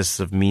consists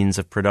of means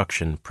of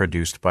production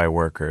produced by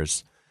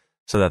workers,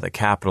 so that the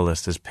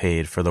capitalist is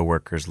paid for the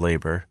worker's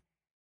labor.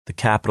 The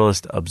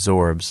capitalist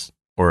absorbs,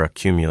 or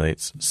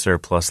accumulates,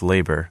 surplus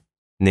labor,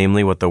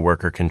 namely what the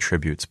worker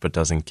contributes but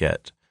doesn't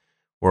get,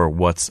 or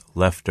what's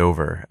left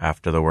over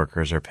after the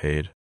workers are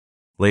paid.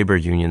 Labor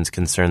unions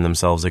concern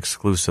themselves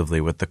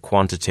exclusively with the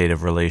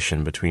quantitative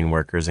relation between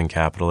workers and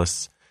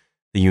capitalists.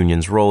 The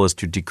union's role is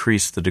to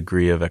decrease the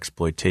degree of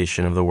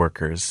exploitation of the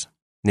workers,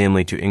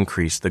 namely to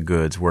increase the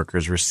goods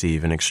workers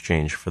receive in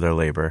exchange for their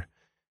labor,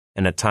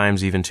 and at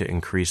times even to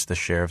increase the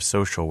share of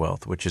social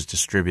wealth which is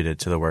distributed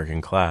to the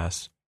working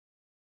class.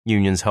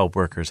 Unions help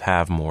workers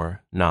have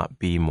more, not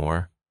be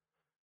more.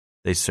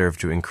 They serve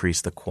to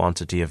increase the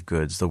quantity of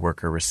goods the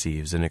worker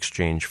receives in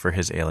exchange for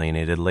his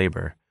alienated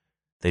labor.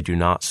 They do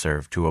not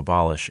serve to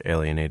abolish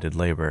alienated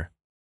labor.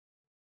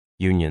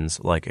 Unions,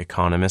 like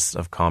economists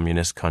of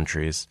communist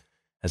countries,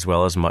 as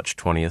well as much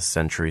 20th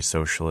century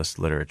socialist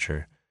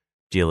literature,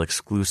 deal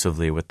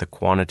exclusively with the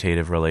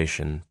quantitative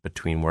relation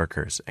between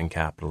workers and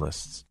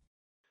capitalists.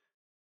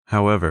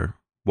 However,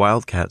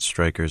 wildcat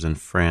strikers in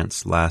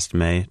France last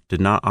May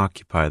did not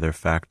occupy their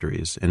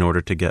factories in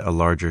order to get a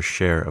larger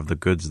share of the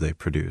goods they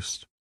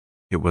produced.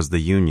 It was the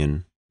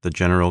Union, the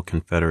General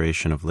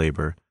Confederation of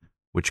Labor,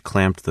 which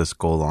clamped this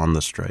goal on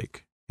the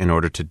strike in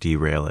order to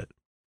derail it.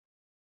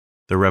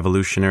 The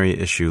revolutionary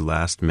issue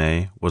last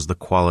May was the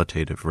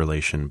qualitative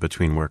relation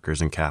between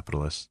workers and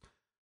capitalists,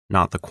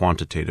 not the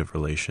quantitative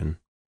relation.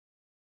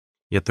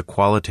 Yet the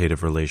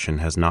qualitative relation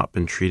has not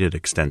been treated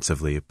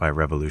extensively by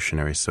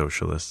revolutionary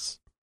socialists,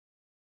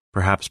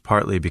 perhaps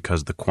partly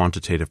because the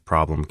quantitative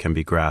problem can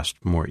be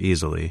grasped more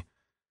easily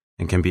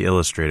and can be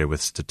illustrated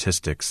with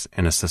statistics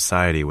in a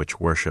society which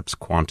worships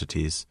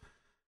quantities,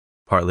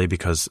 partly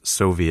because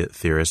Soviet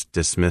theorists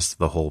dismissed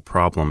the whole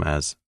problem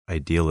as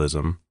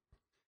idealism,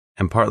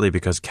 and partly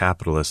because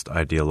capitalist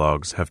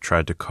ideologues have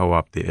tried to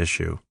co-opt the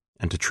issue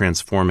and to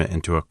transform it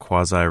into a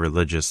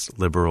quasi-religious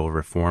liberal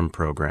reform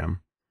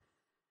program.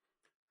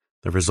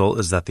 The result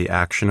is that the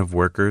action of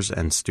workers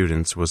and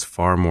students was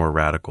far more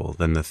radical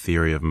than the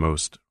theory of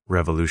most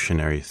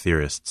revolutionary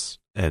theorists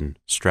and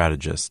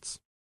strategists.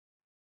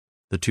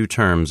 The two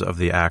terms of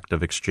the act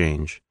of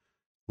exchange,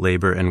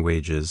 labor and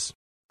wages,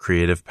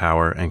 creative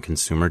power and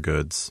consumer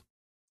goods,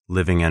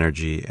 living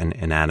energy and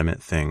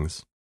inanimate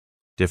things,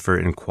 differ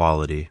in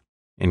quality,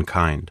 in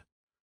kind.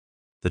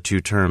 The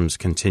two terms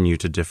continue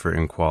to differ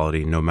in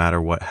quality no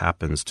matter what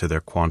happens to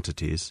their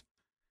quantities.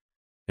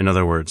 In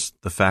other words,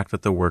 the fact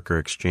that the worker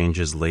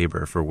exchanges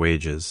labor for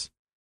wages,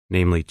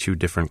 namely two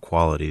different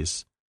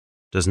qualities,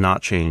 does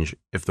not change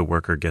if the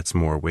worker gets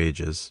more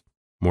wages,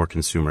 more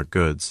consumer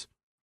goods,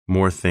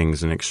 more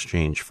things in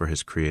exchange for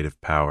his creative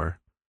power.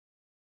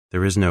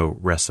 There is no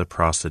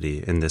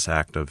reciprocity in this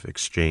act of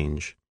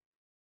exchange.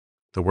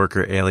 The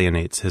worker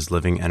alienates his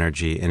living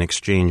energy in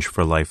exchange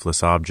for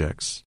lifeless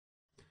objects.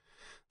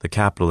 The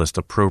capitalist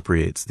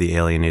appropriates the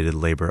alienated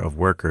labor of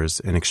workers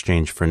in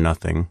exchange for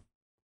nothing.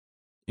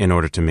 In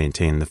order to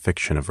maintain the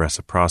fiction of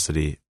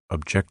reciprocity,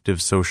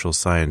 objective social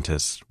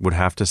scientists would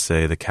have to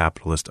say the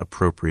capitalist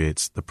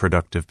appropriates the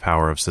productive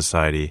power of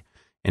society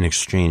in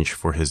exchange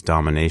for his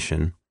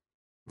domination.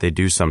 They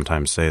do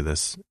sometimes say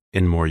this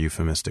in more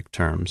euphemistic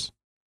terms.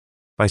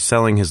 By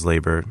selling his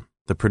labor,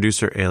 the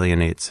producer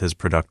alienates his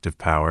productive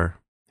power,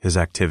 his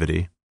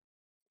activity.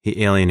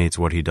 He alienates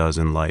what he does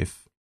in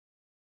life.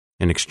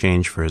 In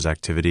exchange for his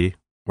activity,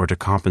 or to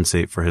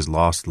compensate for his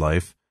lost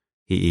life,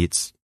 he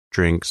eats,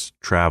 drinks,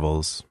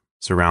 travels,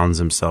 surrounds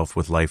himself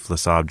with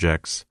lifeless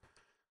objects,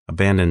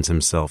 abandons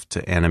himself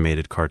to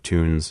animated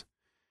cartoons,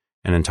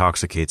 and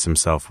intoxicates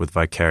himself with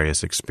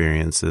vicarious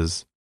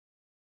experiences.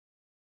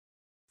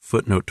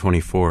 Footnote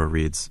 24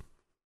 reads,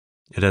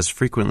 "It has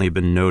frequently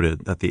been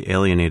noted that the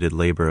alienated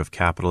labor of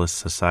capitalist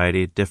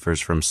society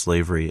differs from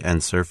slavery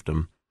and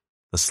serfdom.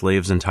 The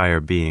slave's entire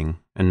being,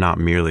 and not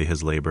merely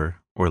his labor,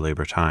 or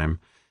labor time,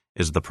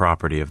 is the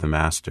property of the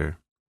master.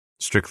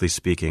 Strictly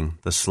speaking,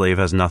 the slave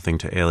has nothing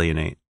to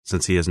alienate,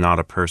 since he is not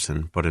a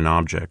person but an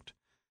object,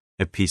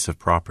 a piece of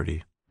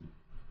property.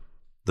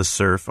 The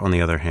serf, on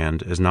the other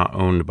hand, is not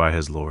owned by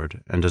his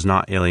lord, and does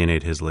not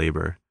alienate his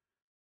labor.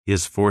 He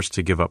is forced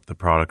to give up the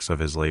products of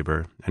his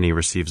labor, and he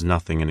receives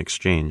nothing in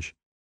exchange,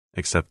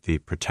 except the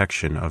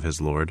protection of his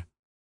lord.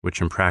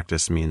 which in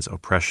practice means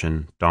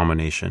oppression,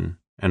 domination,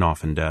 and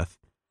often death.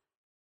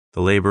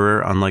 The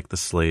laborer, unlike the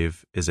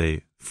slave, is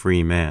a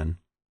free man.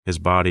 His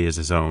body is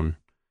his own.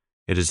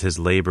 It is his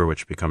labor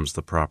which becomes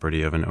the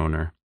property of an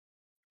owner.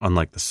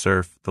 Unlike the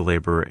serf, the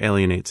laborer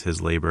alienates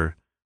his labor,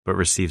 but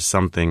receives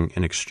something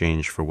in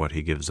exchange for what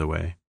he gives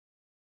away.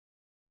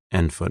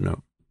 End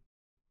footnote.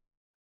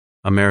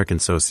 American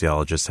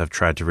sociologists have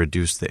tried to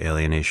reduce the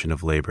alienation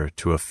of labor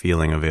to a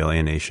feeling of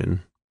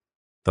alienation.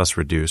 Thus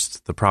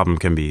reduced, the problem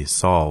can be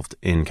solved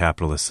in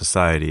capitalist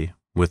society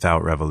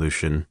without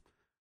revolution.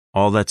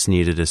 All that's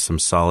needed is some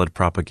solid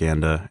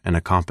propaganda and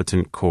a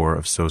competent core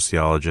of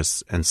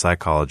sociologists and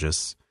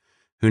psychologists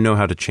who know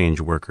how to change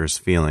workers'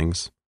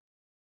 feelings.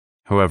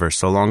 However,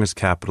 so long as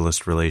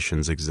capitalist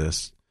relations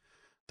exist,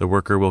 the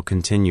worker will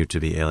continue to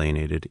be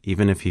alienated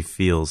even if he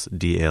feels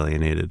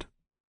de-alienated.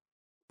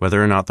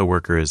 Whether or not the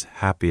worker is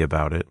happy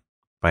about it,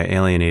 by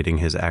alienating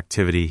his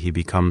activity he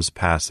becomes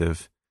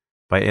passive,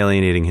 by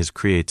alienating his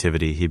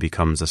creativity he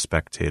becomes a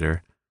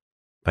spectator,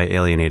 by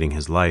alienating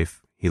his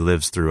life he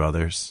lives through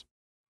others.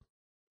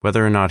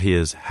 Whether or not he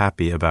is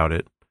happy about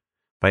it,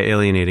 by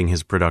alienating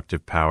his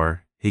productive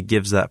power, he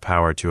gives that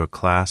power to a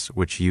class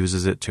which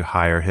uses it to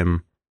hire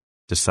him,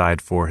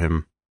 decide for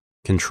him,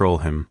 control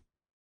him,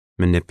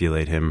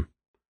 manipulate him,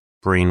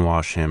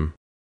 brainwash him,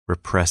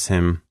 repress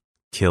him,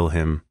 kill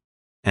him,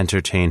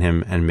 entertain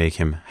him, and make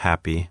him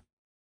happy.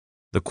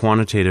 The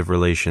quantitative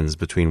relations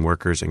between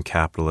workers and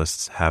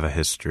capitalists have a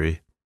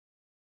history.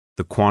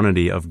 The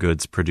quantity of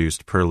goods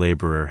produced per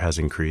laborer has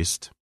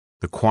increased.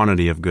 The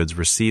quantity of goods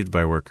received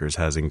by workers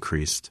has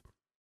increased.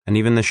 And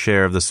even the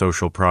share of the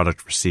social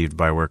product received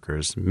by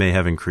workers may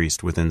have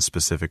increased within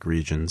specific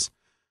regions.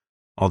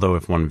 Although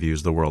if one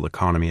views the world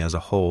economy as a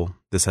whole,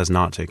 this has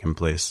not taken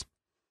place.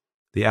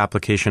 The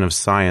application of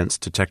science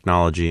to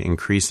technology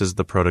increases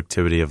the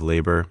productivity of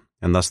labor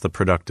and thus the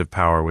productive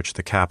power which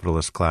the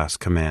capitalist class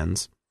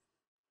commands.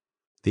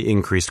 The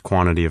increased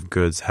quantity of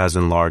goods has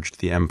enlarged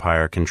the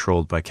empire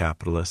controlled by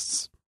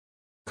capitalists.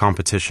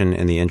 Competition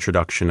and the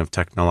introduction of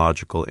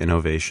technological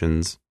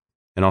innovations,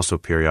 and also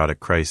periodic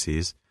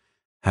crises,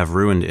 have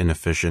ruined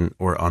inefficient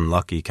or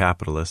unlucky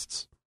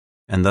capitalists,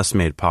 and thus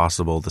made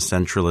possible the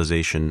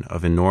centralization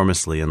of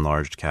enormously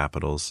enlarged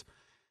capitals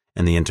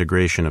and the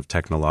integration of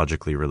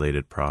technologically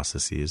related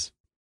processes.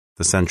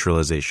 The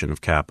centralization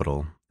of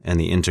capital and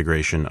the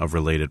integration of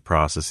related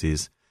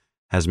processes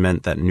has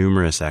meant that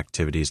numerous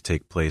activities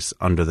take place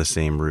under the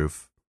same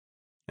roof,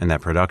 and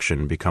that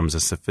production becomes a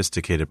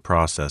sophisticated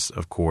process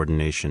of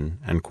coordination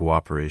and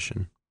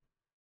cooperation.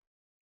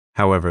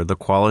 However, the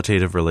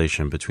qualitative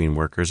relation between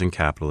workers and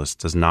capitalists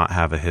does not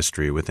have a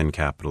history within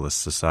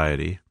capitalist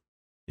society.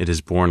 It is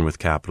born with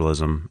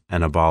capitalism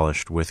and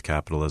abolished with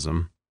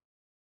capitalism.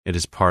 It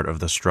is part of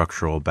the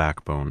structural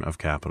backbone of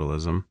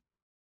capitalism.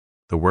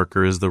 The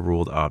worker is the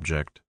ruled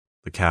object.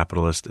 The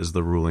capitalist is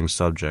the ruling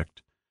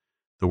subject.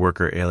 The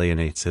worker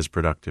alienates his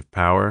productive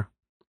power.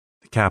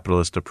 The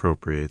capitalist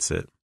appropriates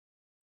it.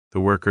 The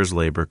worker's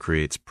labor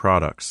creates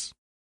products.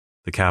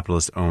 The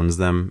capitalist owns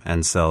them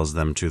and sells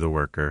them to the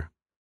worker.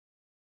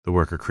 The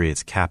worker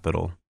creates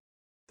capital.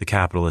 The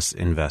capitalist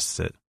invests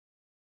it.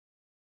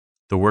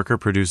 The worker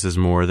produces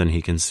more than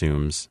he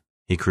consumes.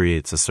 He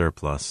creates a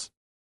surplus.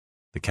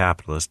 The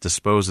capitalist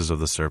disposes of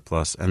the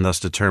surplus and thus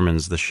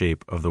determines the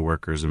shape of the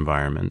worker's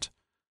environment,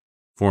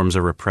 forms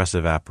a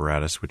repressive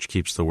apparatus which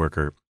keeps the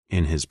worker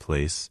in his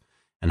place,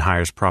 and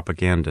hires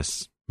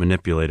propagandists,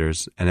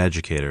 manipulators, and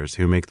educators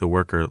who make the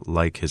worker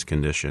like his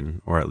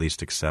condition, or at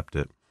least accept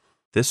it.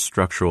 This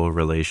structural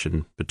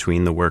relation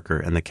between the worker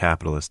and the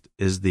capitalist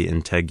is the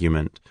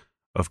integument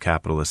of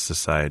capitalist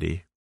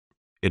society.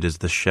 It is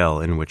the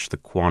shell in which the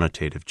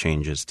quantitative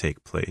changes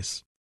take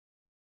place.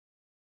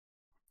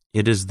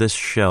 It is this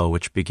shell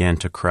which began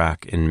to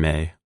crack in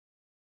May.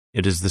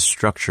 It is this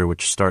structure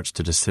which starts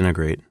to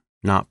disintegrate,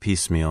 not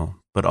piecemeal,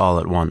 but all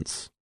at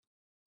once.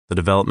 The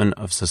development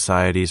of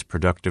society's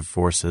productive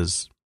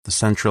forces, the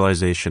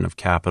centralization of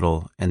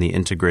capital, and the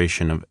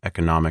integration of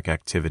economic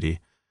activity,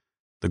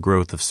 the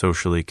growth of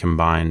socially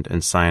combined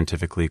and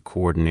scientifically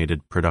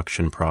coordinated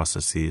production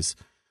processes,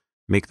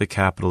 make the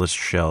capitalist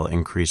shell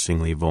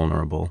increasingly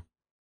vulnerable.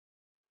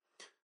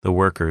 The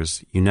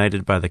workers,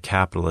 united by the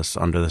capitalists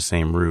under the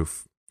same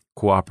roof,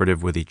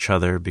 cooperative with each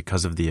other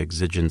because of the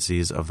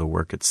exigencies of the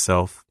work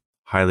itself,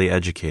 highly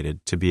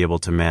educated to be able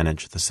to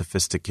manage the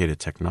sophisticated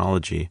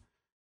technology,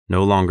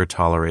 no longer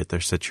tolerate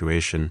their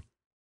situation.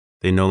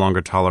 They no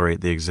longer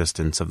tolerate the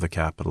existence of the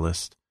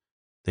capitalist.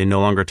 They no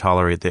longer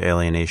tolerate the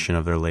alienation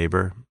of their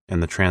labor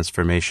and the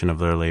transformation of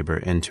their labor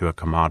into a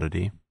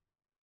commodity.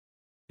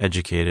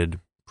 Educated,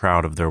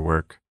 proud of their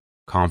work,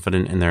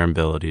 confident in their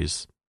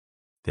abilities,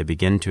 they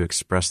begin to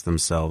express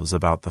themselves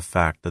about the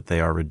fact that they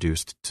are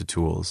reduced to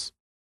tools.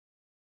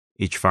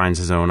 Each finds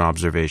his own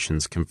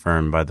observations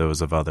confirmed by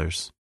those of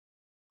others.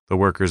 The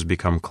workers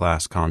become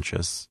class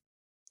conscious.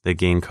 They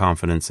gain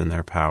confidence in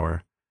their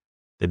power.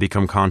 They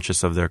become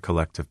conscious of their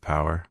collective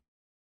power.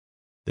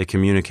 They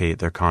communicate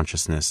their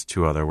consciousness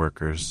to other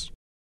workers.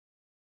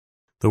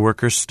 The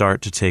workers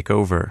start to take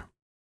over.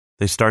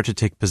 They start to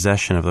take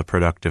possession of the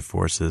productive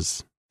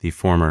forces, the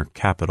former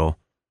capital,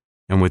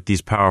 and with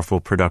these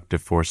powerful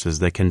productive forces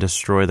they can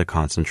destroy the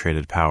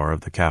concentrated power of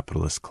the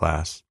capitalist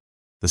class,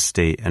 the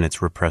state and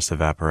its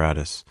repressive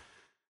apparatus.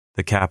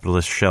 The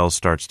capitalist shell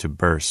starts to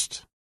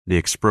burst. The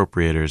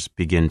expropriators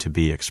begin to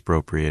be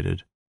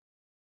expropriated.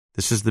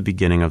 This is the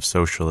beginning of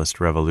socialist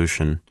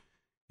revolution.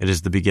 It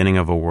is the beginning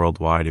of a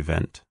worldwide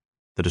event,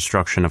 the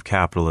destruction of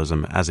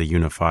capitalism as a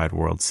unified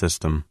world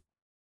system,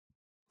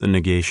 the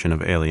negation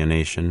of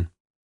alienation.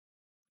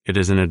 It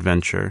is an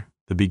adventure,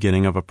 the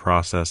beginning of a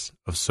process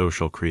of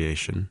social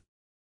creation.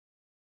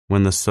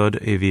 When the Sud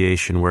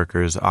aviation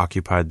workers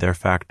occupied their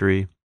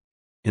factory,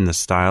 in the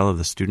style of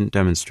the student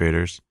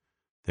demonstrators,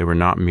 they were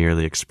not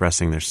merely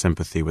expressing their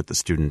sympathy with the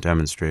student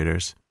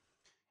demonstrators.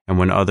 And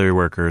when other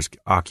workers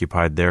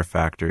occupied their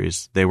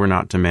factories, they were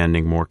not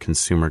demanding more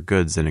consumer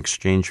goods in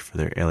exchange for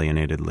their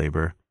alienated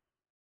labor.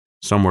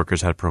 Some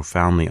workers had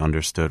profoundly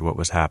understood what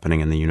was happening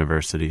in the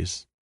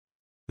universities.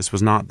 This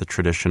was not the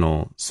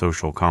traditional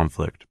social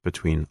conflict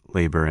between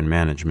labor and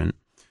management.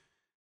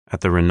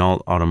 At the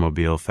Renault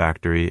automobile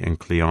factory in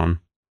Clyon,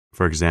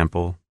 for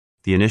example,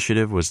 the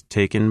initiative was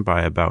taken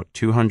by about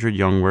 200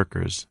 young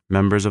workers,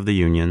 members of the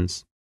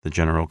unions, the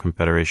General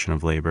Confederation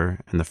of Labor,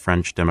 and the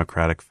French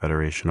Democratic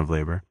Federation of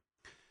Labor,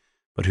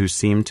 but who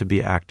seemed to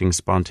be acting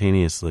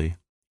spontaneously,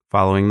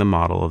 following the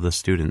model of the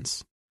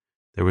students.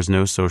 There was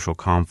no social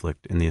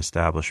conflict in the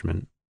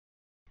establishment.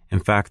 In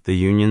fact, the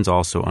unions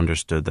also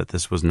understood that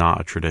this was not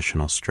a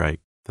traditional strike,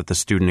 that the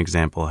student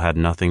example had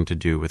nothing to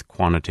do with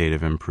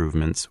quantitative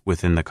improvements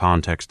within the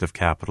context of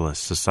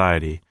capitalist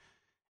society,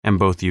 and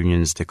both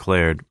unions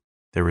declared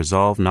their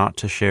resolve not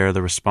to share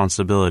the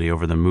responsibility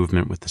over the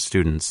movement with the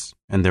students,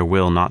 and their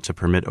will not to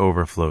permit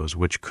overflows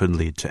which could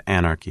lead to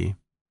anarchy.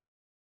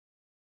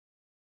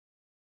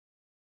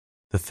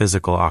 The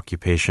physical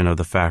occupation of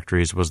the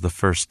factories was the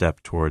first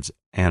step towards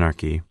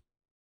anarchy.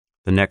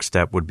 The next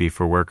step would be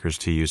for workers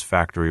to use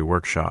factory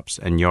workshops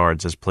and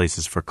yards as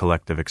places for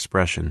collective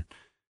expression.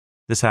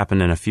 This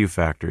happened in a few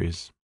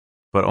factories,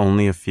 but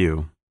only a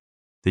few.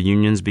 The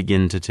unions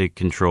begin to take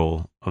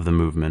control of the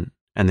movement,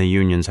 and the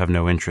unions have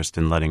no interest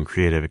in letting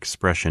creative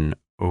expression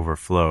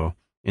overflow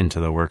into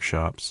the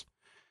workshops.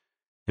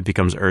 It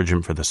becomes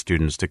urgent for the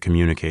students to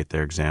communicate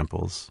their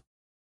examples.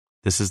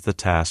 This is the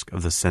task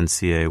of the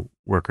CNCA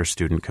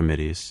worker-student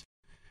committees.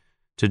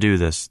 To do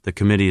this, the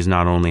committees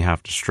not only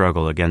have to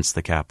struggle against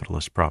the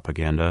capitalist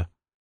propaganda,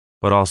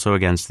 but also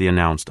against the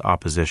announced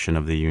opposition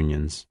of the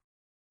unions.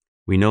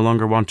 We no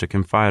longer want to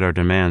confide our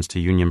demands to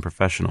union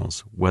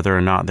professionals, whether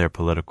or not they're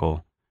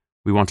political.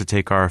 We want to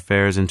take our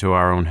affairs into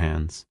our own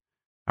hands.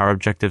 Our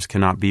objectives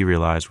cannot be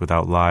realized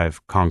without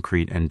live,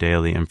 concrete, and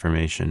daily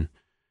information,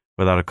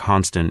 without a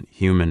constant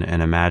human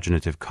and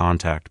imaginative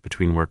contact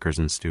between workers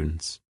and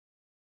students.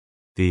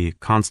 The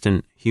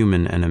constant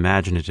human and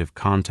imaginative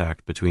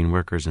contact between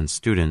workers and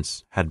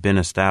students had been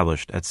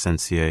established at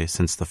CNCA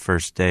since the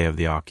first day of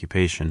the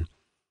occupation.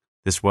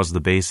 This was the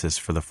basis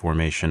for the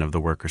formation of the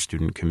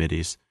worker-student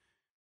committees.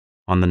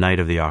 On the night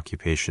of the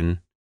occupation,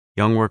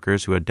 young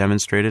workers who had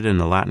demonstrated in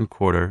the Latin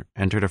Quarter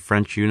entered a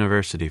French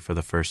university for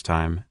the first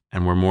time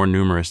and were more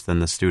numerous than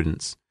the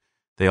students.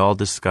 They all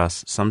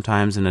discuss,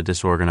 sometimes in a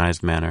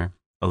disorganized manner,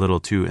 a little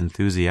too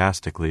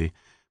enthusiastically,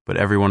 but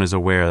everyone is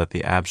aware that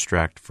the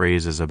abstract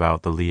phrases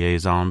about the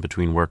liaison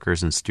between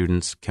workers and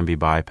students can be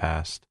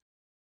bypassed.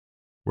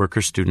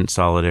 Worker-student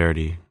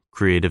solidarity,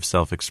 creative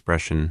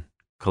self-expression,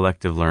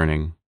 collective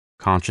learning,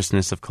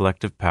 consciousness of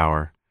collective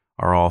power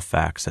are all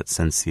facts at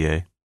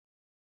CNCA.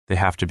 They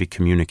have to be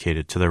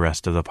communicated to the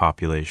rest of the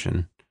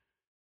population.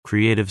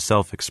 Creative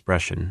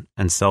self-expression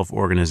and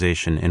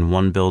self-organization in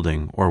one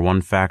building or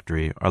one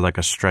factory are like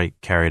a strike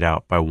carried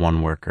out by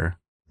one worker.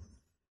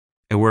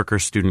 A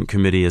worker-student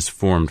committee is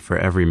formed for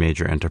every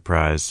major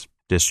enterprise,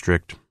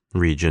 district,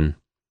 region.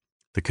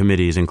 The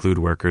committees include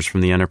workers from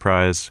the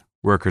enterprise,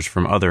 workers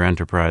from other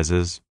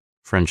enterprises,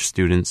 French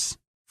students,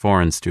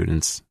 foreign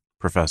students,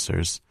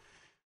 professors.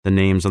 The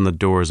names on the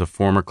doors of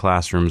former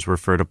classrooms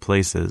refer to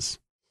places: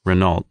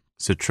 Renault,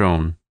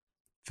 Citroën,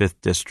 5th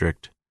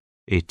District,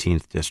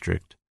 18th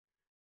District.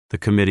 The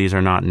committees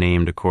are not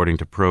named according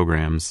to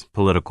programs,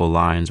 political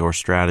lines, or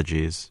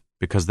strategies,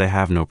 because they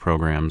have no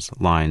programs,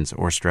 lines,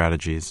 or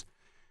strategies.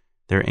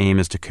 Their aim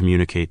is to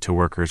communicate to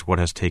workers what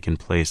has taken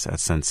place at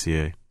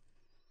CNCA.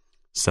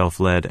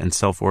 Self-led and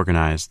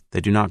self-organized,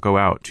 they do not go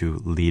out to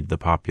lead the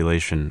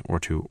population or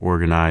to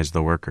organize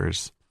the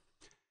workers.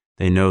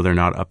 They know they're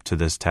not up to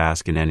this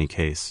task in any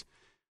case,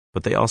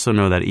 but they also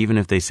know that even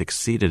if they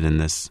succeeded in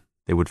this,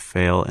 they would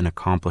fail in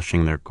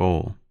accomplishing their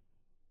goal.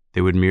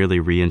 They would merely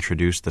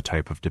reintroduce the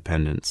type of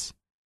dependence,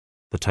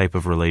 the type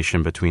of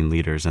relation between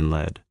leaders and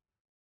led,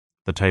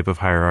 the type of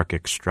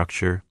hierarchic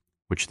structure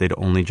which they'd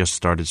only just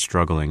started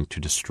struggling to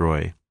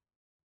destroy.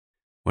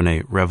 When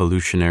a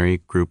revolutionary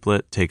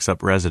grouplet takes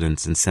up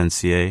residence in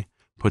CNCA,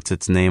 puts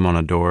its name on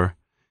a door,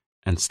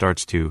 and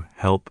starts to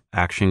help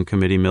Action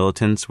Committee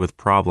militants with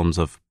problems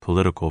of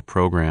political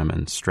program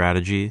and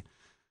strategy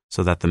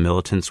so that the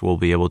militants will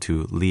be able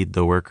to lead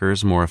the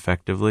workers more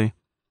effectively,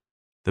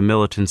 the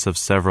militants of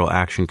several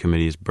action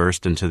committees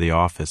burst into the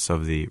office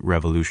of the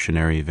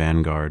revolutionary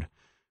vanguard,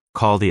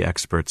 call the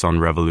experts on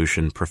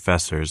revolution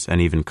professors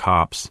and even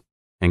cops,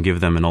 and give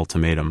them an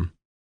ultimatum: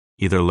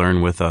 either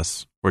learn with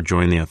us or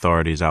join the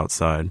authorities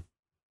outside.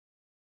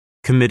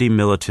 Committee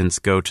militants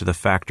go to the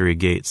factory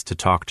gates to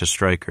talk to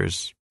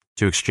strikers,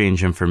 to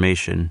exchange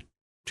information,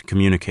 to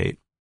communicate.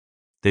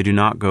 They do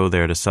not go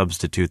there to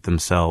substitute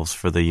themselves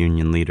for the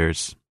union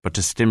leaders, but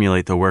to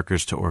stimulate the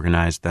workers to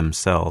organize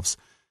themselves,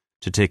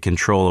 to take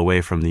control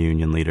away from the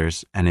union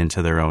leaders and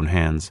into their own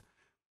hands.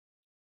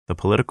 The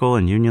political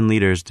and union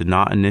leaders did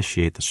not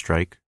initiate the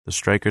strike. The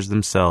strikers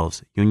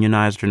themselves,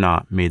 unionized or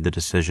not, made the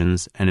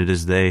decisions, and it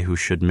is they who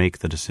should make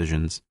the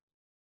decisions.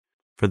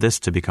 For this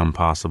to become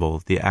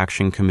possible, the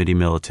Action Committee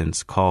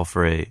militants call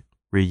for a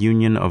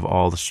reunion of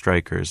all the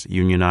strikers,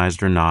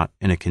 unionized or not,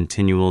 in a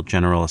continual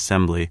General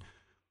Assembly.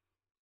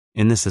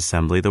 In this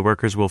assembly, the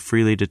workers will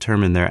freely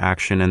determine their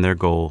action and their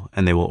goal,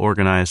 and they will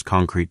organize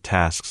concrete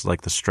tasks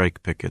like the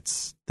strike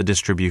pickets, the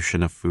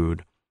distribution of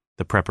food,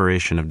 the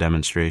preparation of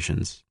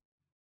demonstrations.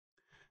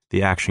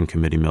 The Action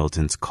Committee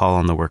militants call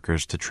on the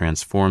workers to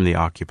transform the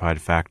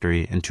occupied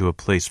factory into a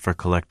place for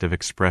collective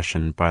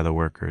expression by the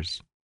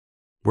workers.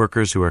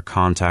 Workers who are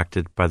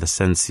contacted by the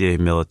Sensier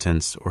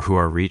militants or who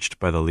are reached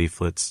by the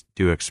leaflets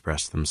do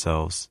express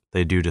themselves.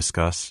 They do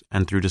discuss,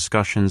 and through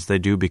discussions they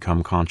do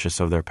become conscious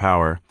of their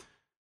power.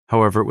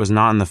 However, it was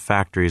not in the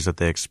factories that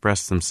they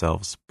expressed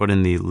themselves, but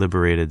in the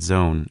liberated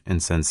zone in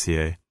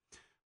Sensier.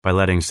 By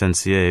letting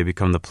Sensier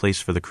become the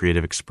place for the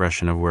creative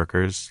expression of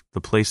workers,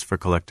 the place for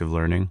collective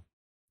learning,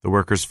 the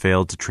workers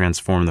failed to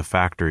transform the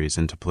factories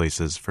into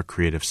places for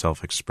creative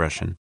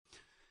self-expression.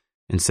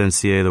 In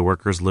Sensier, the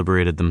workers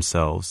liberated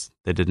themselves.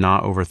 They did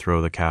not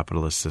overthrow the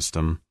capitalist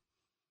system.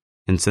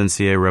 In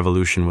Sensier,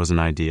 revolution was an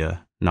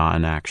idea, not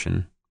an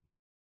action.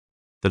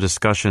 The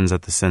discussions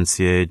at the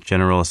Sensier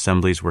General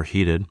Assemblies were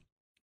heated.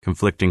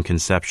 Conflicting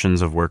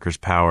conceptions of workers'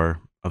 power,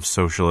 of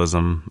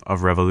socialism,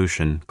 of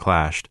revolution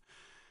clashed.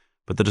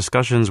 But the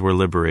discussions were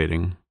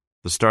liberating.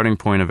 The starting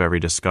point of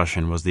every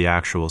discussion was the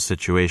actual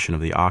situation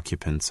of the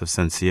occupants of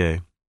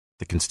Sensier.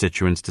 The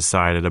constituents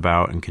decided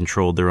about and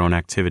controlled their own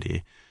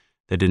activity.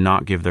 They did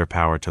not give their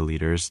power to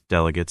leaders,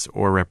 delegates,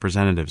 or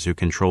representatives who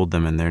controlled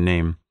them in their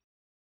name.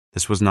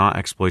 This was not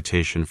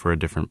exploitation for a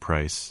different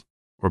price,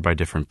 or by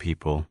different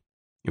people.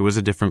 It was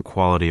a different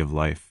quality of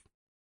life.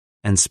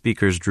 And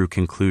speakers drew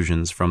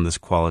conclusions from this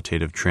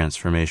qualitative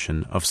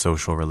transformation of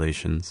social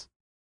relations.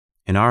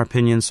 In our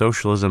opinion,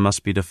 socialism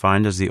must be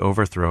defined as the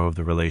overthrow of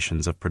the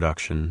relations of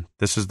production.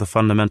 This is the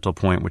fundamental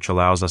point which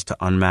allows us to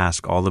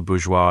unmask all the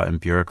bourgeois and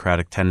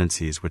bureaucratic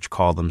tendencies which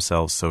call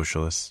themselves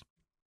socialists.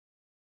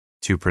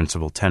 Two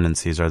principal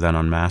tendencies are then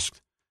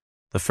unmasked.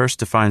 The first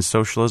defines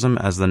socialism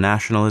as the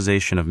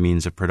nationalization of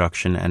means of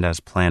production and as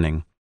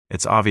planning.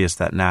 It's obvious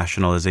that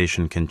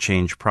nationalization can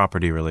change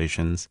property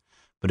relations,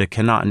 but it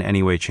cannot in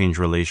any way change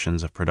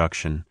relations of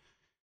production.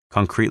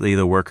 Concretely,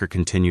 the worker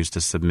continues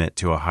to submit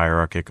to a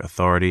hierarchic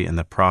authority in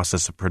the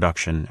process of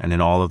production and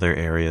in all of their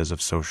areas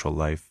of social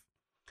life.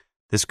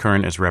 This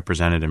current is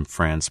represented in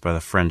France by the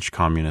French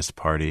Communist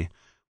Party,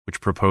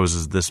 which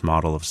proposes this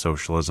model of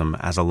socialism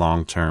as a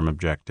long-term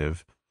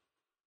objective.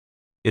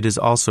 It is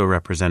also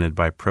represented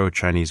by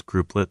pro-Chinese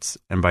grouplets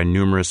and by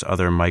numerous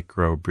other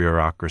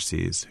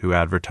micro-bureaucracies who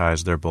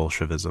advertise their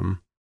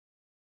Bolshevism.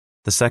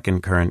 The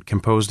second current,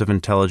 composed of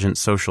intelligent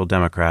social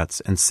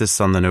democrats,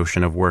 insists on the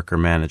notion of worker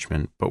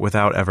management, but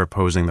without ever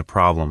posing the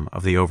problem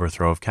of the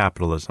overthrow of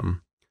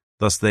capitalism.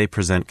 Thus they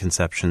present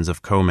conceptions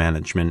of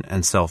co-management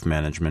and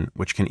self-management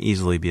which can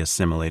easily be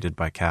assimilated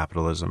by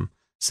capitalism,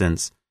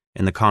 since,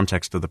 in the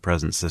context of the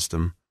present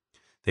system,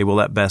 they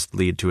will at best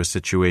lead to a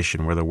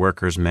situation where the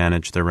workers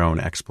manage their own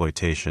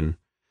exploitation.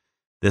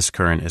 This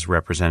current is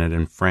represented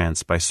in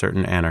France by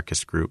certain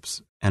anarchist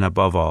groups, and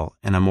above all,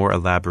 in a more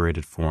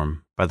elaborated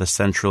form, by the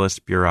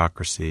centralist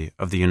bureaucracy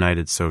of the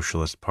United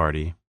Socialist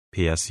Party,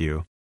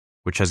 PSU,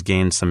 which has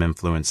gained some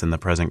influence in the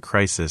present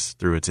crisis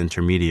through its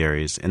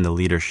intermediaries in the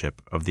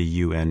leadership of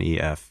the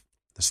UNEF,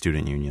 the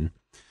student union,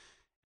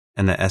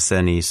 and the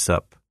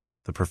SNE-SUP,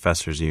 the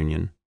professors'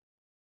 union.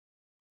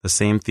 The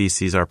same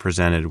theses are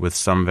presented with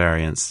some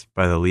variants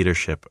by the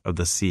leadership of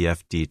the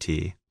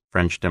CFDT,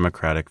 French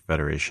Democratic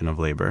Federation of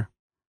Labor.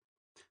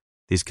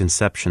 These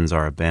conceptions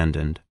are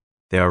abandoned.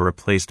 They are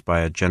replaced by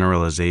a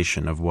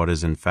generalization of what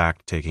is in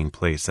fact taking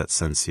place at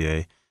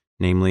Sensier,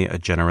 namely a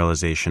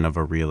generalization of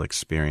a real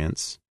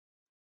experience.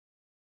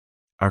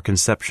 Our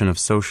conception of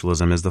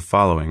socialism is the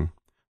following.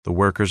 The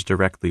workers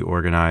directly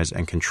organize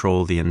and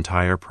control the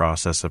entire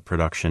process of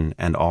production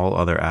and all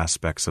other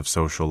aspects of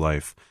social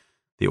life.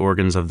 The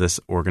organs of this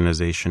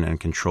organization and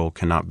control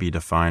cannot be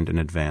defined in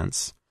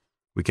advance.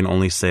 We can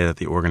only say that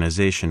the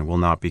organization will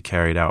not be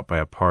carried out by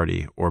a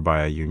party or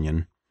by a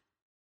union.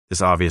 This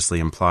obviously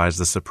implies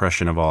the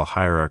suppression of all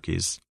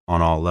hierarchies,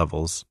 on all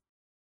levels.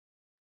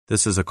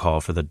 This is a call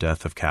for the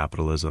death of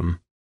capitalism,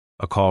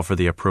 a call for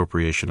the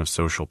appropriation of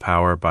social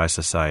power by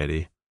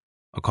society,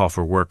 a call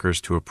for workers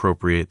to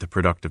appropriate the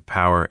productive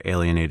power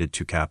alienated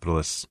to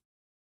capitalists.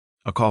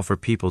 a call for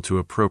people to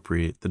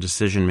appropriate the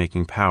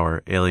decision-making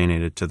power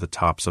alienated to the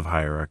tops of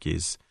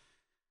hierarchies,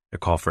 a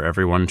call for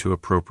everyone to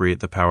appropriate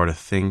the power to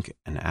think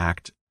and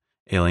act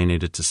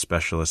alienated to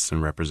specialists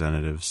and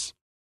representatives.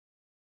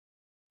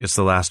 It's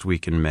the last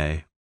week in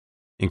May.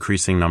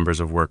 Increasing numbers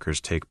of workers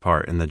take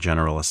part in the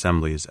General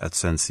Assemblies at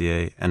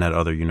Sensier and at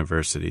other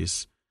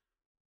universities.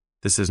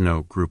 This is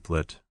no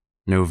grouplet,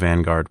 no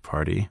vanguard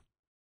party.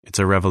 It's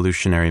a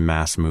revolutionary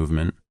mass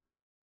movement.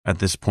 At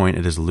this point,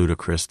 it is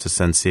ludicrous to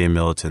Sensier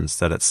militants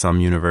that at some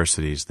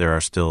universities there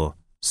are still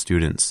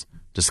students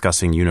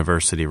discussing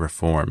university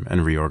reform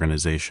and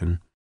reorganization.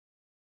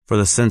 For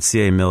the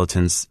Sensier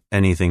militants,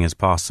 anything is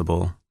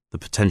possible. The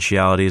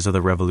potentialities of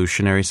the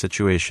revolutionary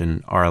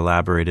situation are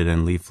elaborated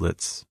in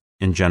leaflets,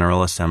 in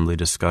General Assembly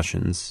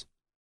discussions.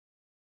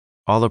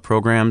 All the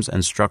programs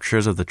and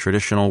structures of the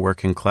traditional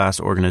working class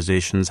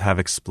organizations have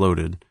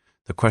exploded.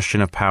 The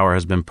question of power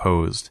has been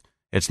posed.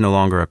 It's no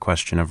longer a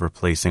question of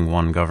replacing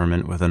one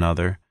government with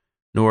another,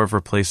 nor of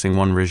replacing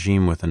one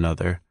regime with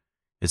another.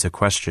 It's a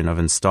question of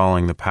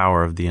installing the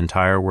power of the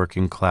entire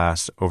working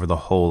class over the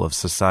whole of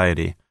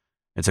society.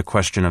 It's a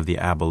question of the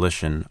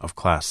abolition of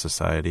class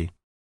society,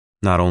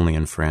 not only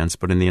in France,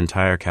 but in the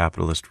entire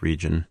capitalist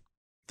region.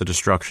 The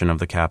destruction of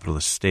the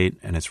capitalist state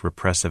and its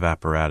repressive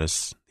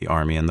apparatus, the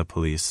army and the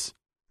police,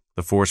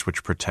 the force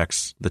which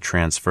protects the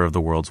transfer of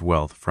the world's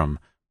wealth from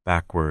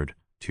backward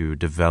to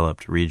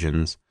developed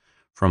regions,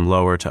 from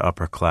lower to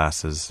upper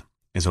classes,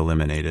 is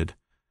eliminated.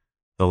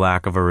 The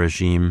lack of a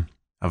regime,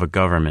 of a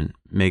government,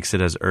 makes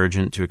it as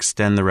urgent to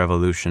extend the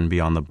revolution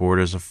beyond the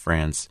borders of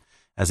France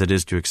as it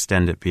is to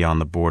extend it beyond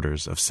the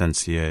borders of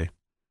Sensier.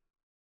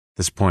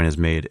 This point is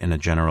made in a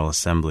General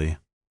Assembly.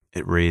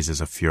 It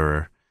raises a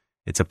furor.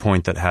 It's a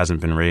point that hasn't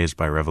been raised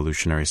by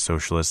revolutionary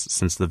socialists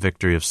since the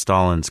victory of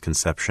Stalin's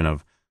conception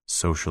of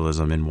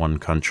socialism in one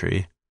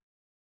country.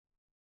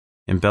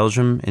 In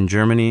Belgium, in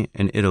Germany,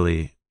 in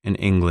Italy, in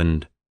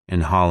England,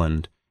 in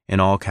Holland, in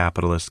all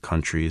capitalist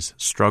countries,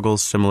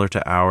 struggles similar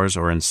to ours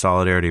or in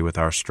solidarity with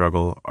our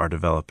struggle are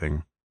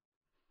developing.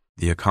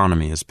 The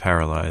economy is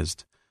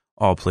paralyzed.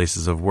 All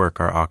places of work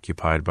are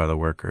occupied by the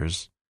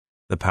workers.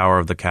 The power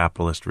of the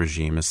capitalist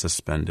regime is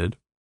suspended.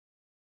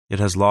 It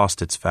has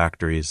lost its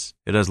factories.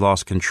 It has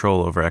lost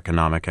control over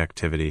economic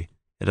activity.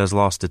 It has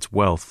lost its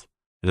wealth.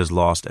 It has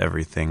lost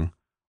everything.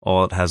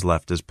 All it has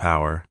left is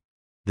power.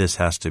 This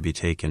has to be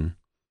taken.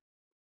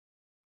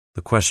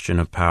 The question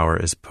of power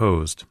is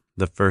posed.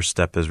 The first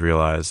step is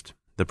realized.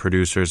 The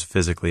producers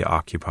physically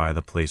occupy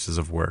the places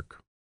of work.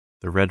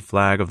 The red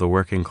flag of the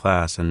working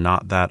class and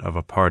not that of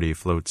a party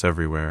floats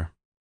everywhere.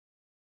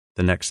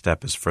 The next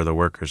step is for the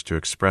workers to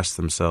express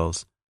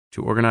themselves,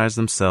 to organize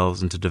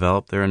themselves and to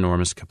develop their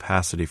enormous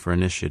capacity for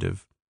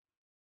initiative.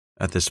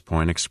 At this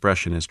point,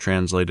 expression is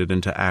translated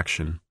into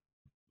action.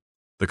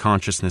 The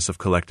consciousness of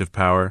collective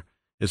power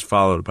is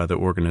followed by the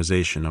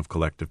organization of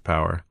collective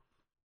power.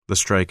 The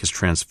strike is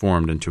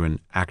transformed into an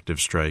active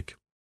strike,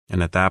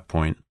 and at that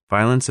point,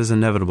 violence is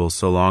inevitable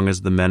so long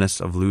as the menace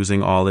of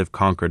losing all they've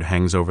conquered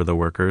hangs over the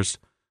workers,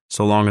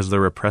 so long as the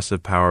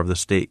repressive power of the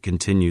state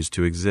continues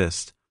to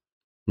exist.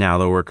 Now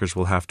the workers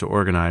will have to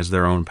organize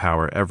their own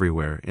power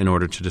everywhere in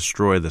order to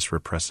destroy this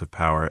repressive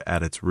power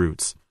at its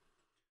roots.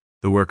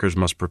 The workers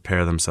must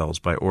prepare themselves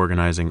by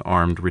organizing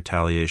armed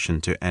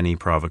retaliation to any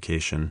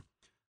provocation.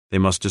 They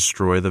must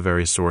destroy the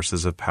very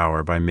sources of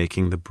power by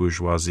making the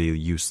bourgeoisie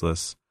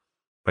useless,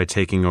 by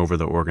taking over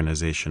the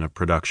organization of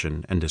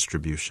production and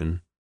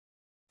distribution.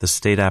 The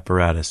state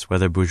apparatus,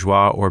 whether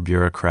bourgeois or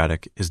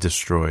bureaucratic, is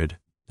destroyed.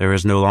 There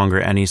is no longer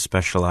any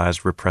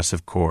specialized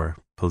repressive corps,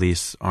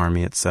 police,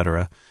 army,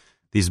 etc.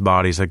 These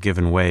bodies are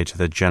given way to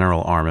the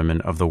general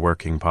armament of the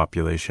working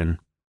population.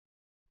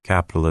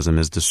 Capitalism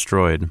is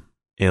destroyed,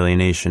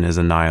 alienation is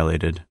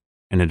annihilated,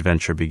 an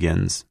adventure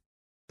begins.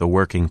 The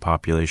working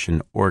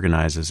population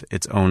organizes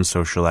its own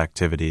social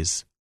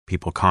activities.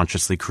 People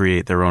consciously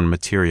create their own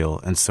material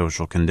and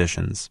social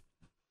conditions.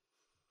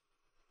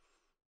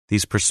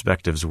 These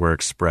perspectives were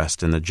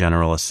expressed in the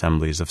General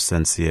Assemblies of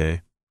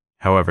Sensier.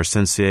 However,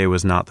 Sensier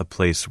was not the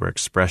place where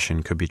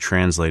expression could be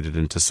translated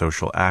into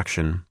social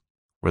action,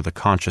 where the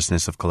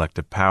consciousness of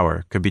collective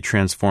power could be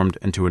transformed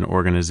into an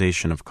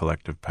organization of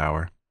collective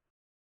power,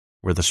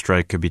 where the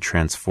strike could be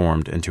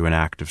transformed into an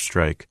active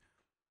strike.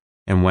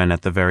 And when,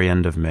 at the very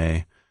end of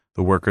May,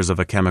 the workers of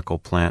a chemical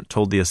plant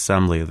told the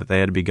assembly that they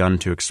had begun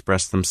to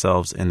express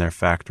themselves in their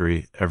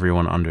factory,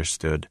 everyone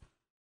understood.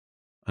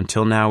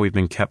 Until now we've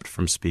been kept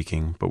from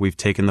speaking, but we've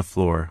taken the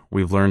floor,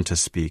 we've learned to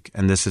speak,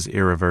 and this is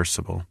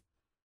irreversible.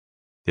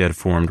 They had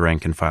formed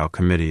rank-and-file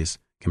committees,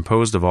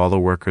 composed of all the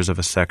workers of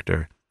a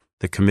sector.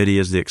 The committee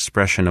is the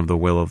expression of the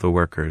will of the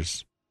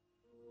workers.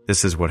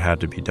 This is what had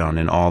to be done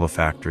in all the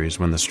factories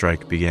when the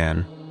strike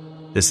began.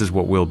 This is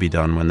what will be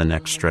done when the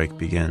next strike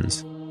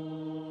begins.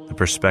 The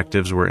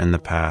perspectives were in the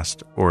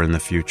past or in the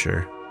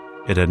future.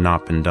 It had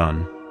not been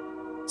done.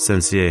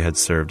 Sensier had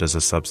served as a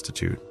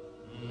substitute.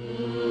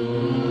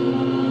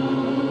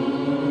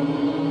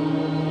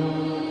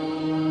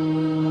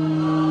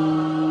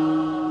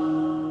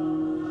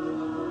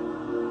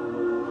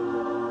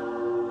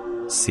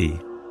 C.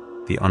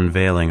 The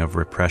unveiling of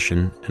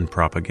repression and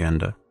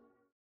propaganda.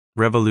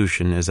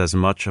 Revolution is as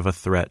much of a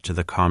threat to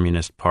the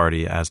Communist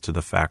Party as to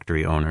the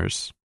factory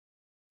owners.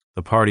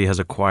 The party has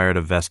acquired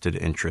a vested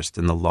interest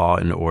in the law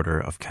and order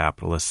of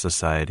capitalist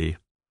society.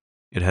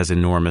 It has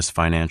enormous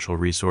financial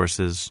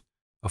resources,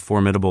 a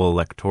formidable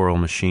electoral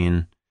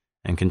machine,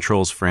 and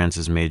controls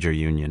France's major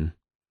union.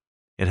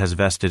 It has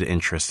vested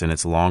interest in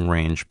its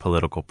long-range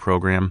political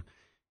program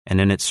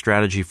and in its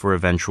strategy for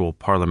eventual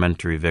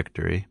parliamentary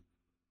victory.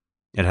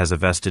 It has a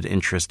vested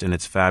interest in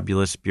its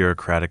fabulous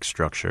bureaucratic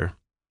structure.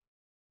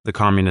 The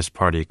Communist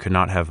Party could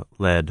not have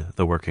led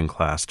the working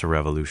class to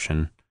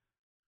revolution.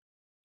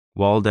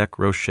 Waldeck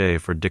Rocher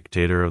for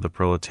dictator of the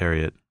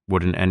proletariat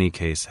would in any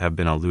case have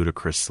been a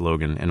ludicrous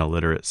slogan in a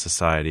literate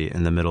society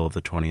in the middle of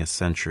the 20th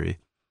century.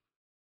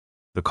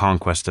 The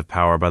conquest of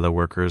power by the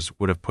workers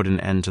would have put an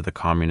end to the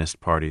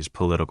Communist Party's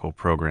political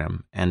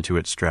program and to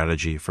its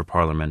strategy for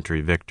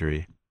parliamentary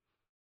victory.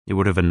 It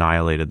would have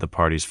annihilated the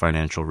party's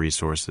financial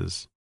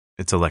resources,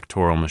 its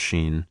electoral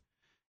machine,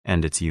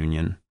 and its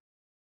union.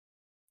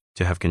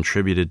 To have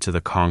contributed to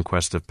the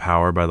conquest of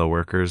power by the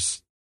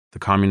workers, the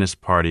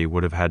Communist Party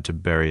would have had to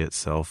bury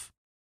itself.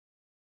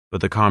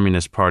 But the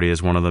Communist Party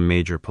is one of the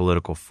major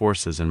political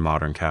forces in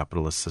modern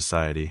capitalist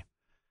society.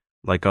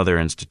 Like other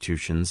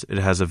institutions, it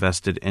has a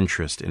vested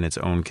interest in its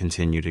own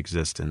continued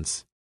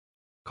existence.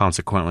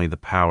 Consequently, the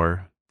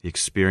power, the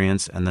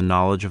experience, and the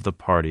knowledge of the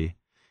party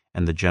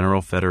and the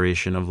General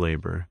Federation of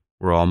Labor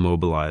were all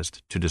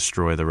mobilized to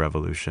destroy the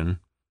revolution.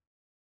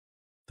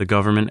 The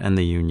government and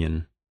the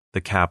union,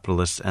 the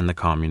capitalists and the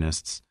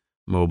communists,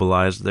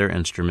 mobilized their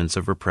instruments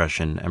of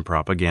repression and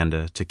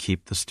propaganda to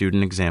keep the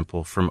student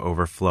example from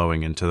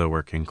overflowing into the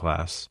working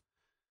class.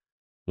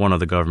 One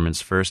of the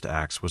government's first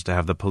acts was to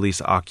have the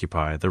police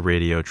occupy the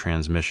radio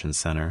transmission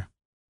center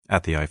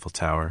at the Eiffel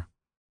Tower.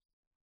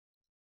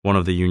 One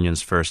of the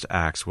union's first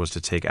acts was to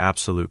take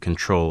absolute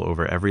control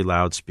over every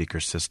loudspeaker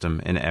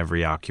system in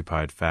every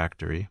occupied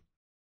factory.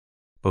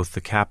 Both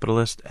the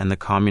capitalist and the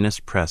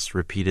communist press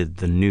repeated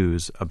the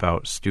news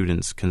about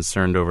students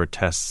concerned over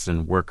tests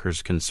and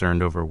workers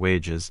concerned over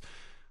wages,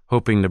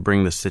 hoping to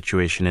bring the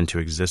situation into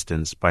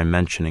existence by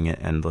mentioning it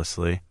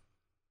endlessly.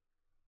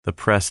 The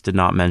press did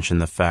not mention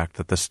the fact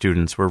that the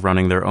students were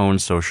running their own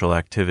social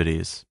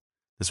activities.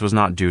 This was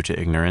not due to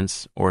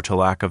ignorance or to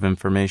lack of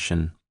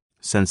information.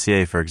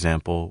 Sensier, for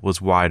example,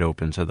 was wide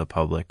open to the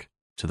public,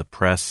 to the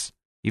press,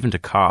 even to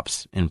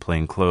cops, in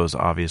plain clothes,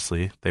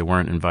 obviously. They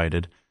weren't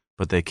invited,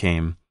 but they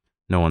came.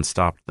 No one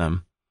stopped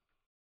them.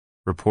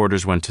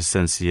 Reporters went to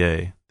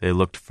Sensier. They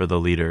looked for the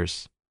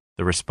leaders,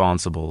 the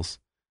responsibles,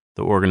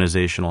 the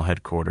organizational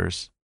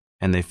headquarters,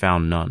 and they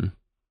found none.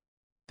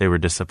 They were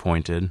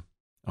disappointed,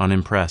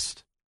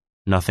 unimpressed.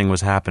 Nothing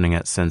was happening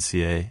at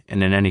Sensier,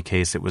 and in any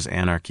case it was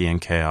anarchy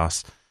and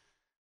chaos.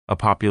 A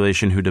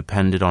population who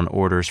depended on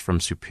orders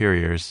from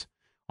superiors,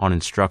 on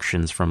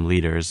instructions from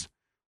leaders,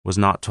 was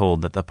not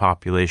told that the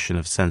population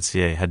of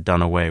Sensier had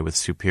done away with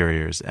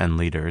superiors and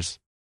leaders.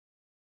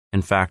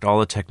 In fact, all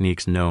the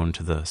techniques known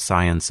to the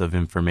science of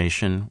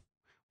information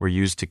were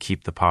used to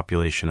keep the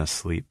population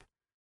asleep,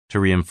 to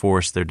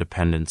reinforce their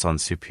dependence on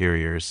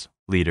superiors,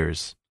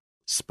 leaders,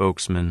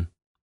 spokesmen,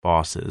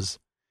 bosses.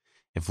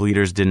 If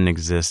leaders didn't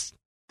exist,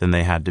 then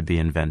they had to be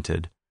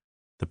invented.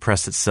 The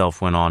press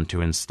itself went on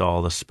to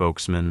install the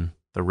spokesmen,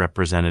 the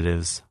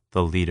representatives,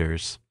 the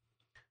leaders.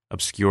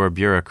 Obscure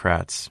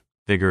bureaucrats,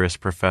 vigorous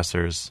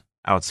professors,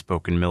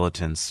 outspoken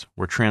militants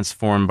were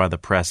transformed by the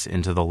press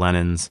into the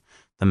Lenins,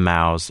 the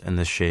Maos, and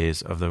the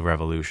Shays of the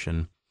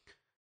revolution.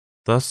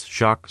 Thus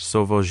Jacques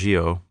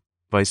Sauvageau,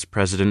 vice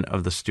president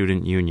of the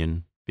Student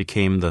Union,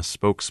 became the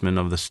spokesman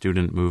of the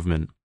student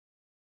movement.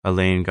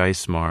 Alain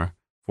Geismar,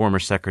 former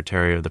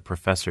secretary of the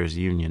Professors'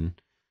 Union,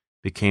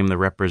 became the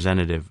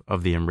representative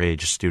of the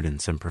enraged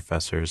students and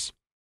professors.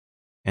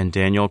 And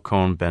Daniel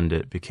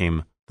Cohn-Bendit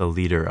became the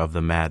leader of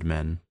the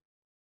madmen.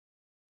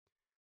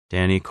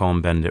 Danny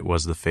Cohn-Bendit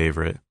was the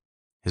favorite.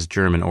 His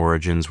German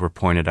origins were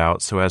pointed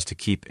out so as to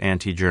keep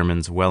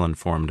anti-Germans well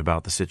informed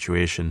about the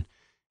situation,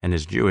 and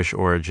his Jewish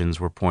origins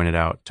were pointed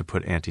out to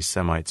put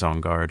anti-Semites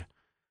on guard.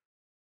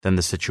 Then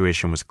the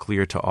situation was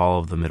clear to all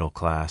of the middle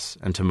class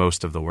and to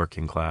most of the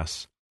working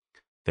class.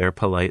 Their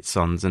polite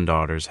sons and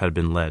daughters had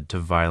been led to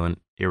violent,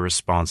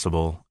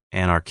 irresponsible,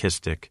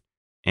 anarchistic,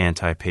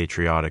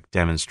 anti-patriotic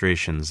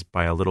demonstrations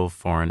by a little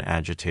foreign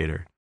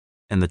agitator,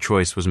 and the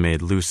choice was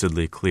made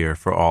lucidly clear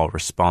for all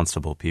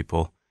responsible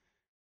people.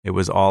 It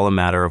was all a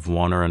matter of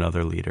one or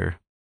another leader.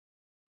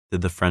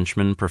 Did the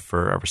Frenchman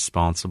prefer a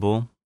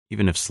responsible,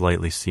 even if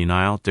slightly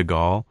senile, de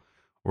Gaulle,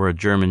 or a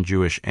German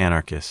Jewish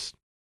anarchist?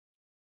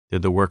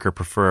 Did the worker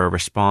prefer a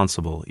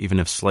responsible, even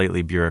if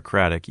slightly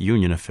bureaucratic,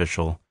 union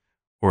official,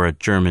 or a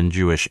German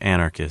Jewish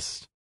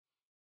anarchist?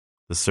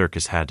 The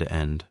circus had to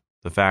end.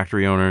 The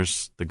factory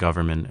owners, the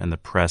government, and the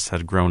press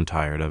had grown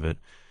tired of it.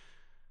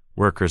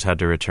 Workers had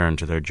to return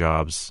to their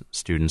jobs,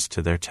 students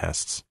to their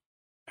tests.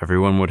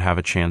 Everyone would have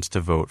a chance to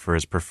vote for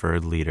his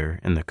preferred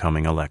leader in the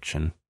coming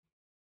election.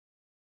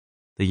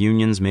 The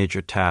union's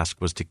major task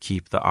was to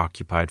keep the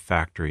occupied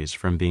factories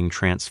from being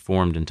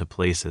transformed into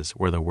places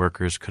where the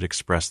workers could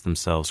express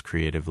themselves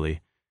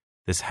creatively.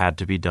 This had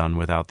to be done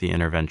without the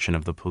intervention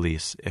of the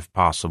police, if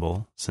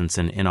possible, since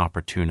an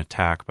inopportune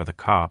attack by the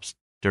cops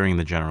during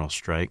the general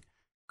strike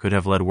could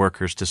have led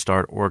workers to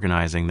start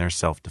organizing their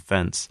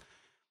self-defense.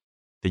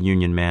 The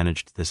union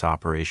managed this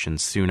operation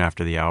soon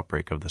after the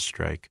outbreak of the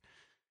strike.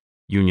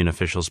 Union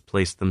officials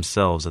placed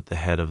themselves at the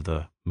head of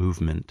the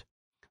movement.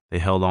 They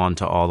held on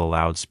to all the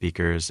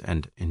loudspeakers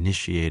and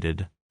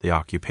initiated the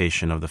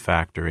occupation of the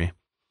factory.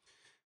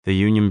 The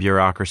union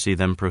bureaucracy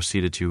then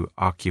proceeded to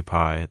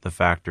occupy the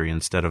factory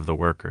instead of the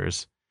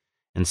workers.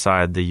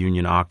 Inside the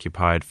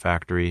union-occupied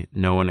factory,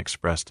 no one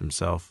expressed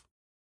himself.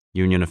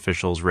 Union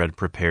officials read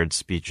prepared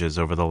speeches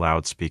over the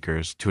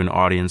loudspeakers to an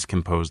audience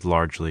composed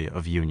largely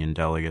of union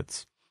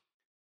delegates.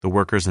 The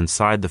workers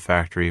inside the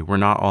factory were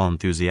not all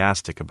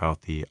enthusiastic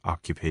about the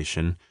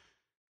occupation.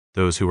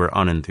 Those who were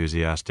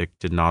unenthusiastic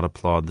did not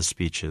applaud the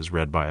speeches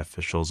read by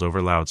officials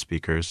over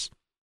loudspeakers,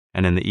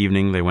 and in the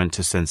evening they went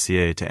to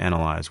Sensier to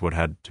analyze what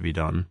had to be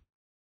done.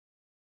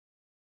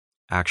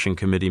 Action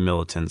Committee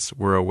militants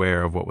were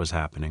aware of what was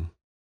happening.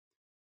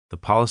 The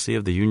policy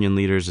of the union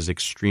leaders is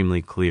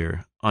extremely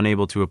clear.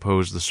 Unable to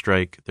oppose the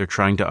strike, they're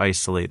trying to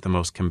isolate the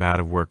most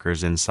combative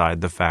workers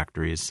inside the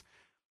factories.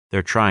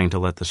 They're trying to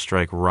let the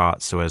strike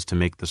rot so as to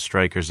make the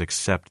strikers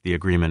accept the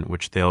agreement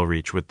which they'll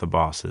reach with the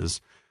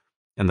bosses.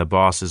 And the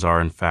bosses are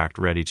in fact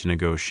ready to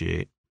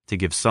negotiate, to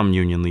give some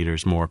union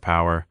leaders more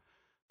power,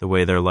 the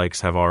way their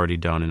likes have already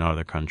done in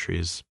other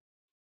countries.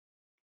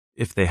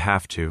 If they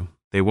have to,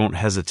 they won't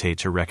hesitate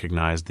to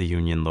recognize the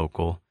union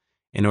local,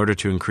 in order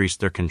to increase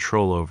their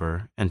control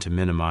over and to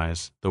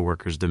minimize the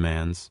workers'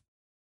 demands.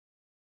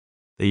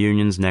 The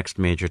union's next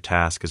major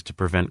task is to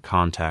prevent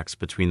contacts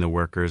between the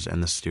workers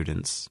and the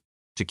students,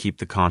 to keep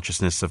the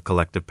consciousness of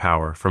collective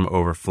power from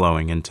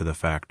overflowing into the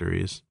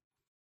factories.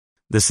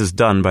 This is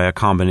done by a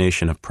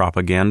combination of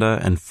propaganda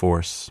and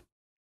force.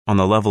 On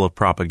the level of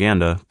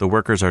propaganda, the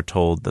workers are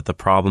told that the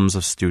problems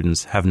of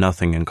students have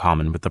nothing in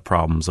common with the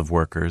problems of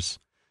workers,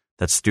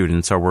 that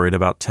students are worried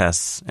about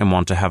tests and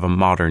want to have a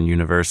modern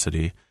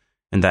university,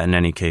 and that in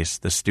any case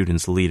the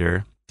students'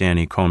 leader,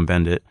 Danny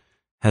Cohn-Bendit,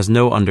 has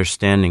no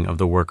understanding of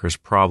the workers'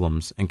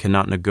 problems and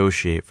cannot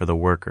negotiate for the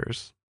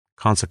workers.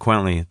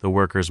 Consequently, the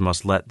workers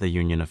must let the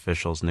union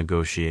officials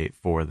negotiate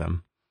for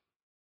them.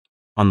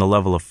 On the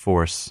level of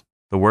force,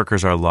 the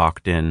workers are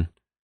locked in,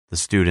 the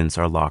students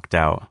are locked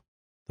out.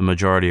 The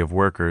majority of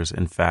workers,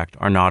 in fact,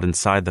 are not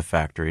inside the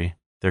factory.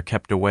 They're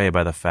kept away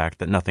by the fact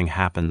that nothing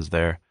happens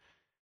there.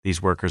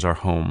 These workers are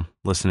home,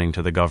 listening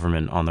to the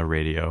government on the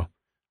radio,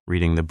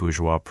 reading the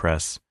bourgeois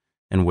press,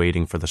 and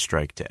waiting for the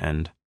strike to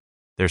end.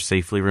 They're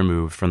safely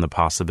removed from the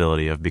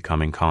possibility of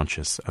becoming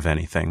conscious of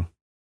anything.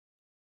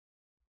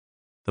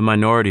 The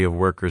minority of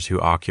workers who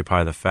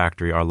occupy the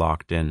factory are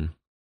locked in.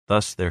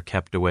 Thus, they're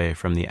kept away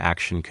from the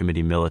Action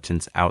Committee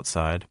militants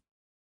outside,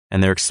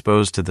 and they're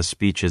exposed to the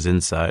speeches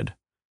inside.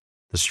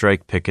 The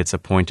strike pickets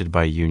appointed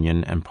by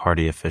union and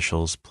party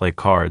officials play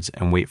cards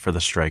and wait for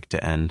the strike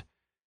to end.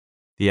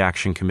 The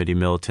Action Committee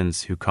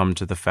militants who come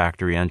to the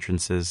factory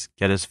entrances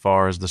get as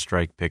far as the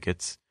strike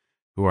pickets,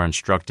 who are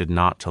instructed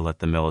not to let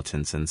the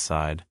militants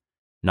inside,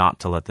 not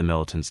to let the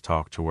militants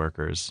talk to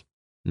workers,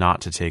 not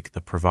to take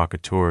the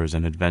provocateurs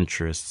and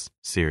adventurists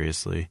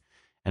seriously,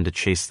 and to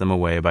chase them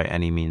away by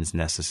any means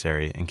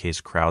necessary in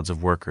case crowds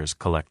of workers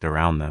collect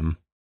around them.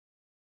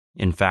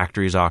 In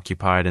factories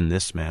occupied in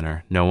this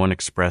manner, no one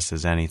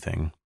expresses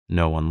anything,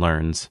 no one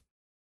learns.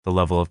 The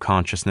level of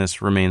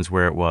consciousness remains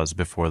where it was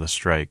before the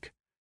strike.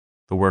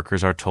 The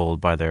workers are told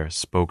by their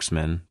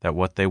spokesman that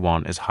what they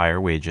want is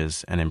higher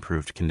wages and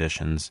improved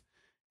conditions,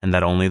 and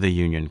that only the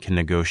union can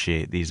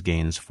negotiate these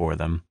gains for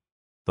them.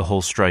 The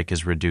whole strike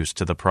is reduced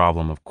to the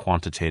problem of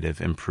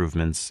quantitative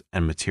improvements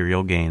and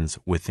material gains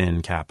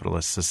within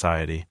capitalist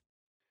society.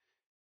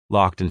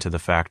 Locked into the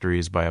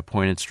factories by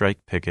appointed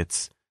strike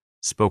pickets,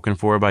 spoken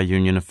for by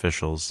union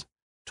officials,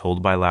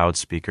 told by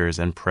loudspeakers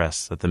and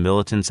press that the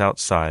militants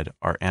outside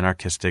are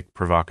anarchistic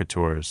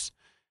provocateurs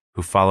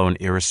who follow an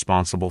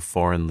irresponsible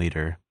foreign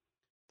leader,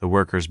 the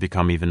workers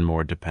become even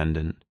more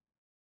dependent.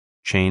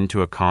 Chained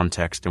to a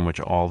context in which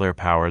all their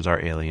powers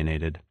are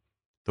alienated,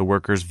 the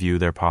workers view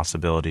their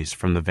possibilities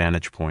from the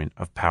vantage point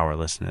of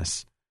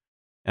powerlessness,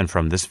 and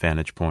from this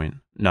vantage point,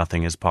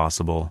 nothing is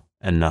possible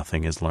and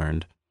nothing is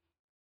learned.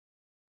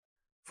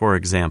 For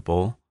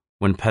example,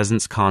 when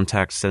peasants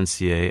contact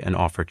Sensier and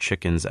offer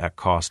chickens at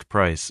cost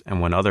price, and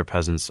when other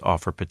peasants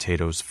offer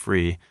potatoes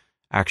free,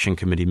 Action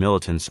Committee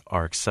militants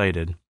are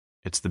excited.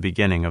 It's the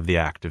beginning of the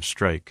active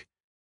strike.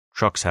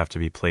 Trucks have to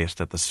be placed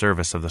at the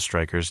service of the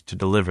strikers to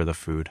deliver the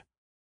food.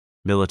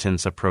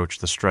 Militants approach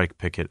the strike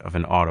picket of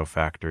an auto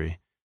factory.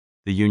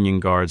 The union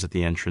guards at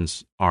the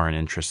entrance aren't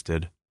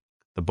interested.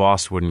 The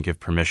boss wouldn't give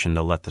permission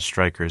to let the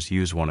strikers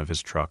use one of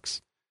his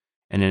trucks.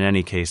 And in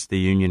any case, the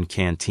union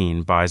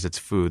canteen buys its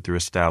food through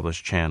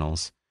established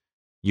channels.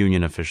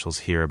 Union officials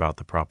hear about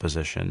the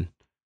proposition.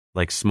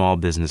 Like small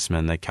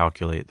businessmen, they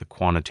calculate the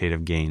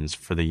quantitative gains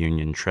for the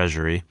union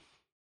treasury.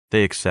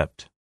 They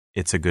accept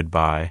It's a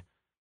goodbye.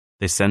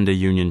 They send a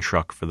union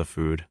truck for the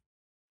food.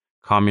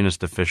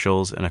 Communist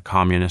officials and a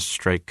communist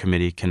strike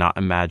committee cannot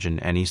imagine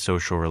any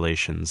social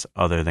relations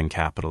other than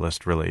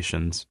capitalist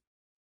relations.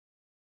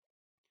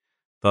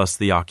 Thus,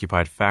 the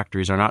occupied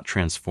factories are not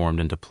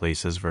transformed into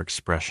places for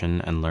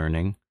expression and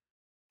learning.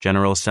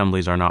 General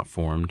assemblies are not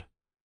formed.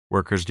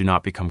 Workers do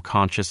not become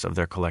conscious of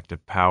their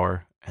collective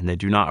power, and they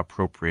do not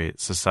appropriate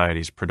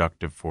society's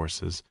productive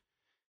forces.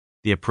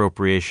 The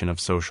appropriation of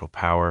social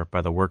power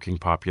by the working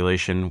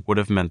population would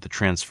have meant the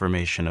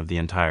transformation of the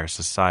entire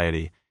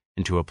society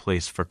into a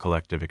place for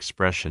collective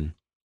expression,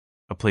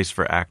 a place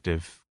for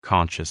active,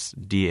 conscious,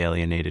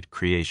 de-alienated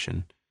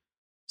creation.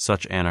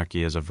 Such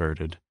anarchy is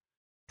averted.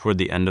 Toward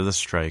the end of the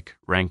strike,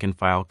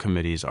 rank-and-file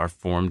committees are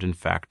formed in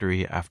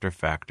factory after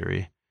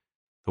factory.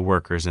 The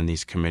workers in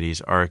these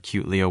committees are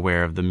acutely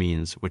aware of the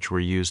means which were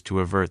used to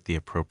avert the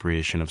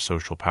appropriation of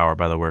social power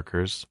by the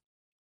workers.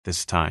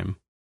 This time,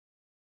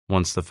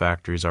 once the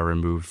factories are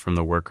removed from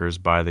the workers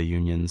by the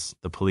unions,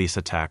 the police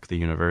attack the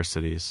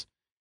universities.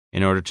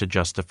 In order to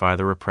justify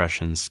the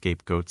repression,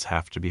 scapegoats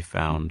have to be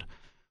found.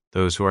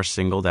 Those who are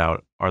singled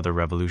out are the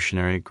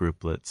revolutionary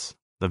grouplets,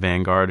 the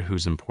vanguard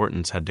whose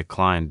importance had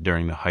declined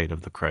during the height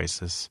of the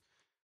crisis.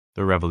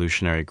 The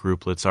revolutionary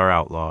grouplets are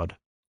outlawed.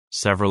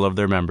 Several of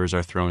their members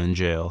are thrown in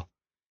jail.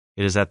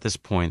 It is at this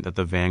point that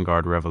the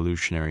vanguard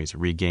revolutionaries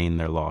regain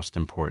their lost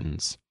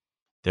importance.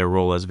 Their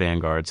role as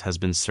vanguards has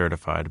been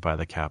certified by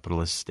the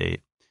capitalist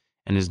state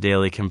and is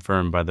daily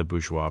confirmed by the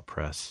bourgeois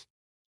press.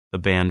 The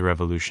banned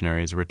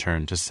revolutionaries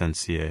return to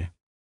Saint-Cyr.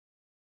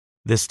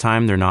 This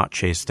time they're not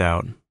chased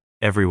out.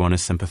 Everyone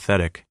is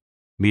sympathetic.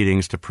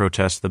 Meetings to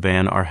protest the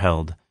ban are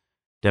held.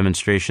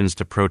 Demonstrations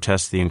to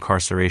protest the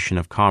incarceration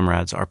of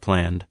comrades are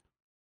planned.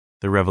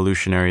 The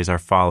revolutionaries are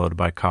followed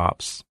by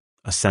cops.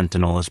 A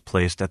sentinel is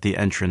placed at the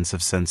entrance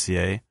of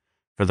Saint-Cyr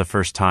for the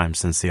first time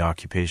since the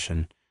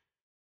occupation.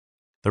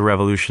 The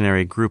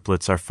revolutionary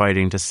grouplets are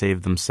fighting to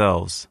save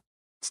themselves.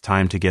 It's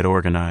time to get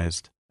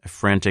organized. A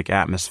frantic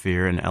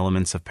atmosphere and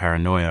elements of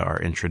paranoia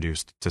are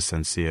introduced to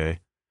Saint-Cyr.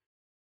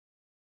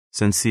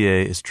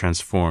 Saint-Cyr is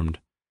transformed.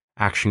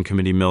 Action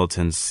Committee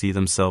militants see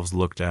themselves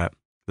looked at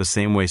the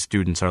same way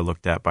students are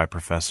looked at by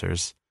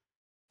professors.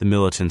 The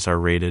militants are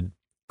rated,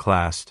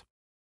 classed.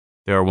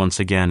 They are once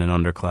again an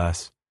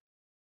underclass.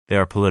 They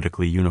are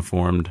politically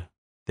uniformed.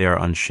 They are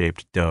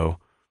unshaped dough.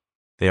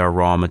 They are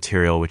raw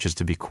material which is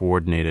to be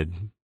coordinated,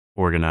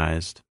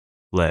 organized,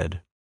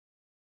 led.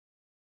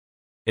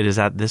 It is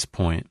at this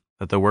point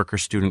that the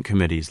worker-student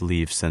committees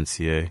leave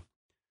Saint-Cyr.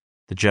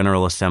 The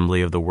General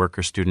Assembly of the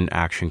Worker-Student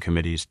Action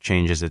Committees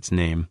changes its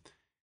name.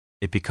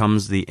 It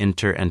becomes the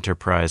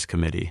Inter-Enterprise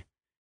Committee.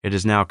 It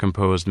is now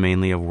composed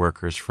mainly of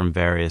workers from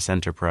various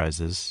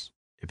enterprises.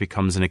 It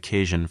becomes an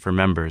occasion for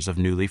members of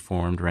newly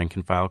formed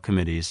rank-and-file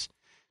committees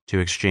to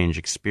exchange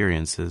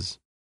experiences.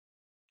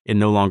 It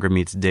no longer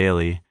meets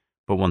daily,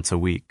 but once a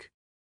week.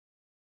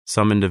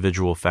 Some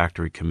individual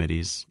factory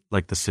committees,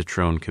 like the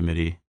Citron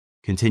Committee,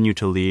 continue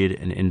to lead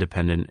an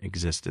independent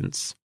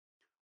existence.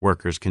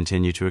 Workers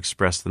continue to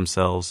express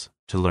themselves,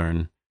 to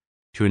learn,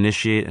 to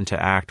initiate and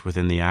to act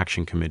within the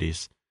action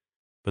committees,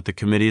 but the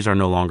committees are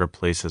no longer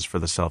places for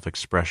the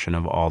self-expression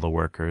of all the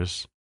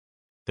workers.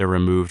 They're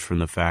removed from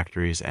the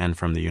factories and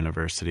from the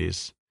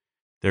universities.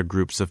 They're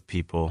groups of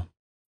people.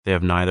 They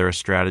have neither a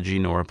strategy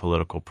nor a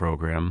political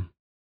program.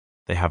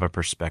 They have a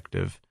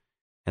perspective,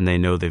 and they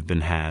know they've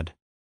been had.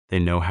 They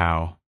know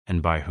how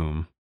and by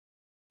whom.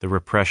 The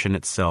repression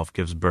itself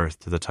gives birth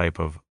to the type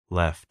of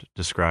left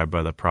described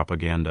by the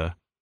propaganda,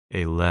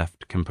 a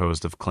left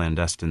composed of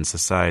clandestine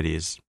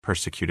societies,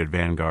 persecuted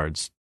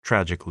vanguards,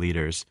 tragic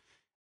leaders,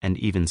 and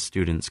even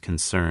students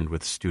concerned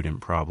with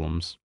student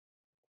problems.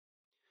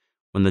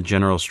 When the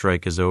general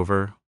strike is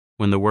over,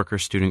 when the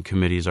worker-student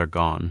committees are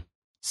gone,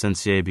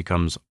 Saint-Cyr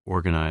becomes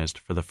organized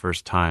for the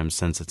first time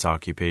since its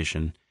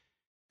occupation.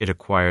 It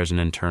acquires an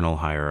internal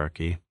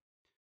hierarchy.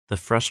 The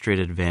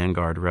frustrated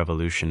vanguard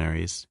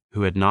revolutionaries,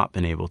 who had not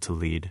been able to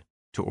lead,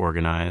 to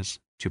organize,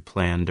 to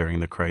plan during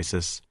the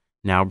crisis,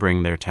 now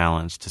bring their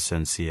talents to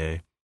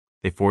Saint-Cyr.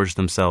 They forge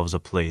themselves a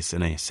place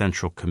in a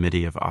central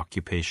committee of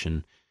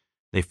occupation.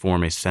 They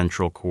form a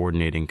central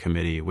coordinating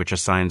committee which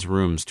assigns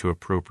rooms to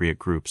appropriate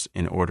groups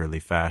in orderly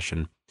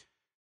fashion.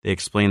 They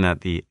explain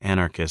that the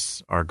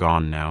anarchists are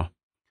gone now,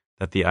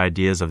 that the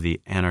ideas of the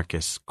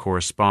anarchists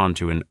correspond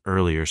to an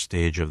earlier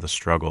stage of the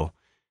struggle,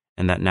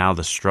 and that now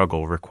the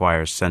struggle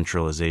requires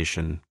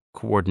centralization,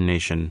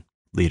 coordination,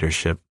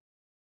 leadership.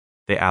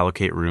 They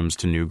allocate rooms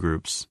to new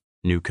groups,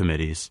 new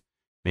committees,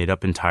 made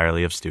up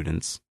entirely of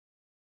students,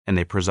 and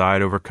they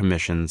preside over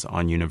commissions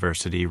on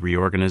university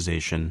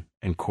reorganization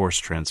and course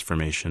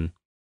transformation.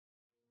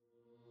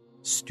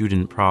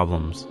 Student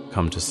problems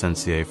come to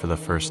Saint-Cyr for the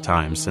first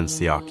time since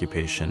the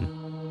occupation.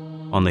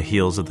 On the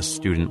heels of the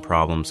student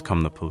problems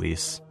come the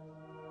police.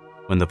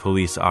 When the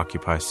police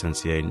occupy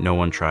Saint-Cyr, no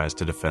one tries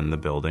to defend the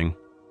building.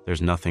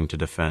 There's nothing to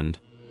defend.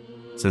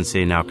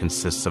 Saint-Cyr now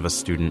consists of a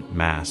student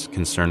mass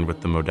concerned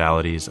with the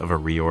modalities of a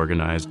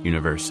reorganized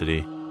university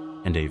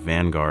and a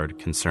vanguard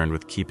concerned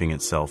with keeping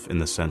itself in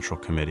the central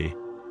committee.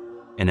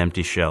 An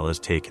empty shell is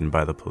taken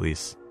by the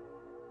police.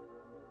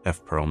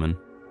 F. Perlman.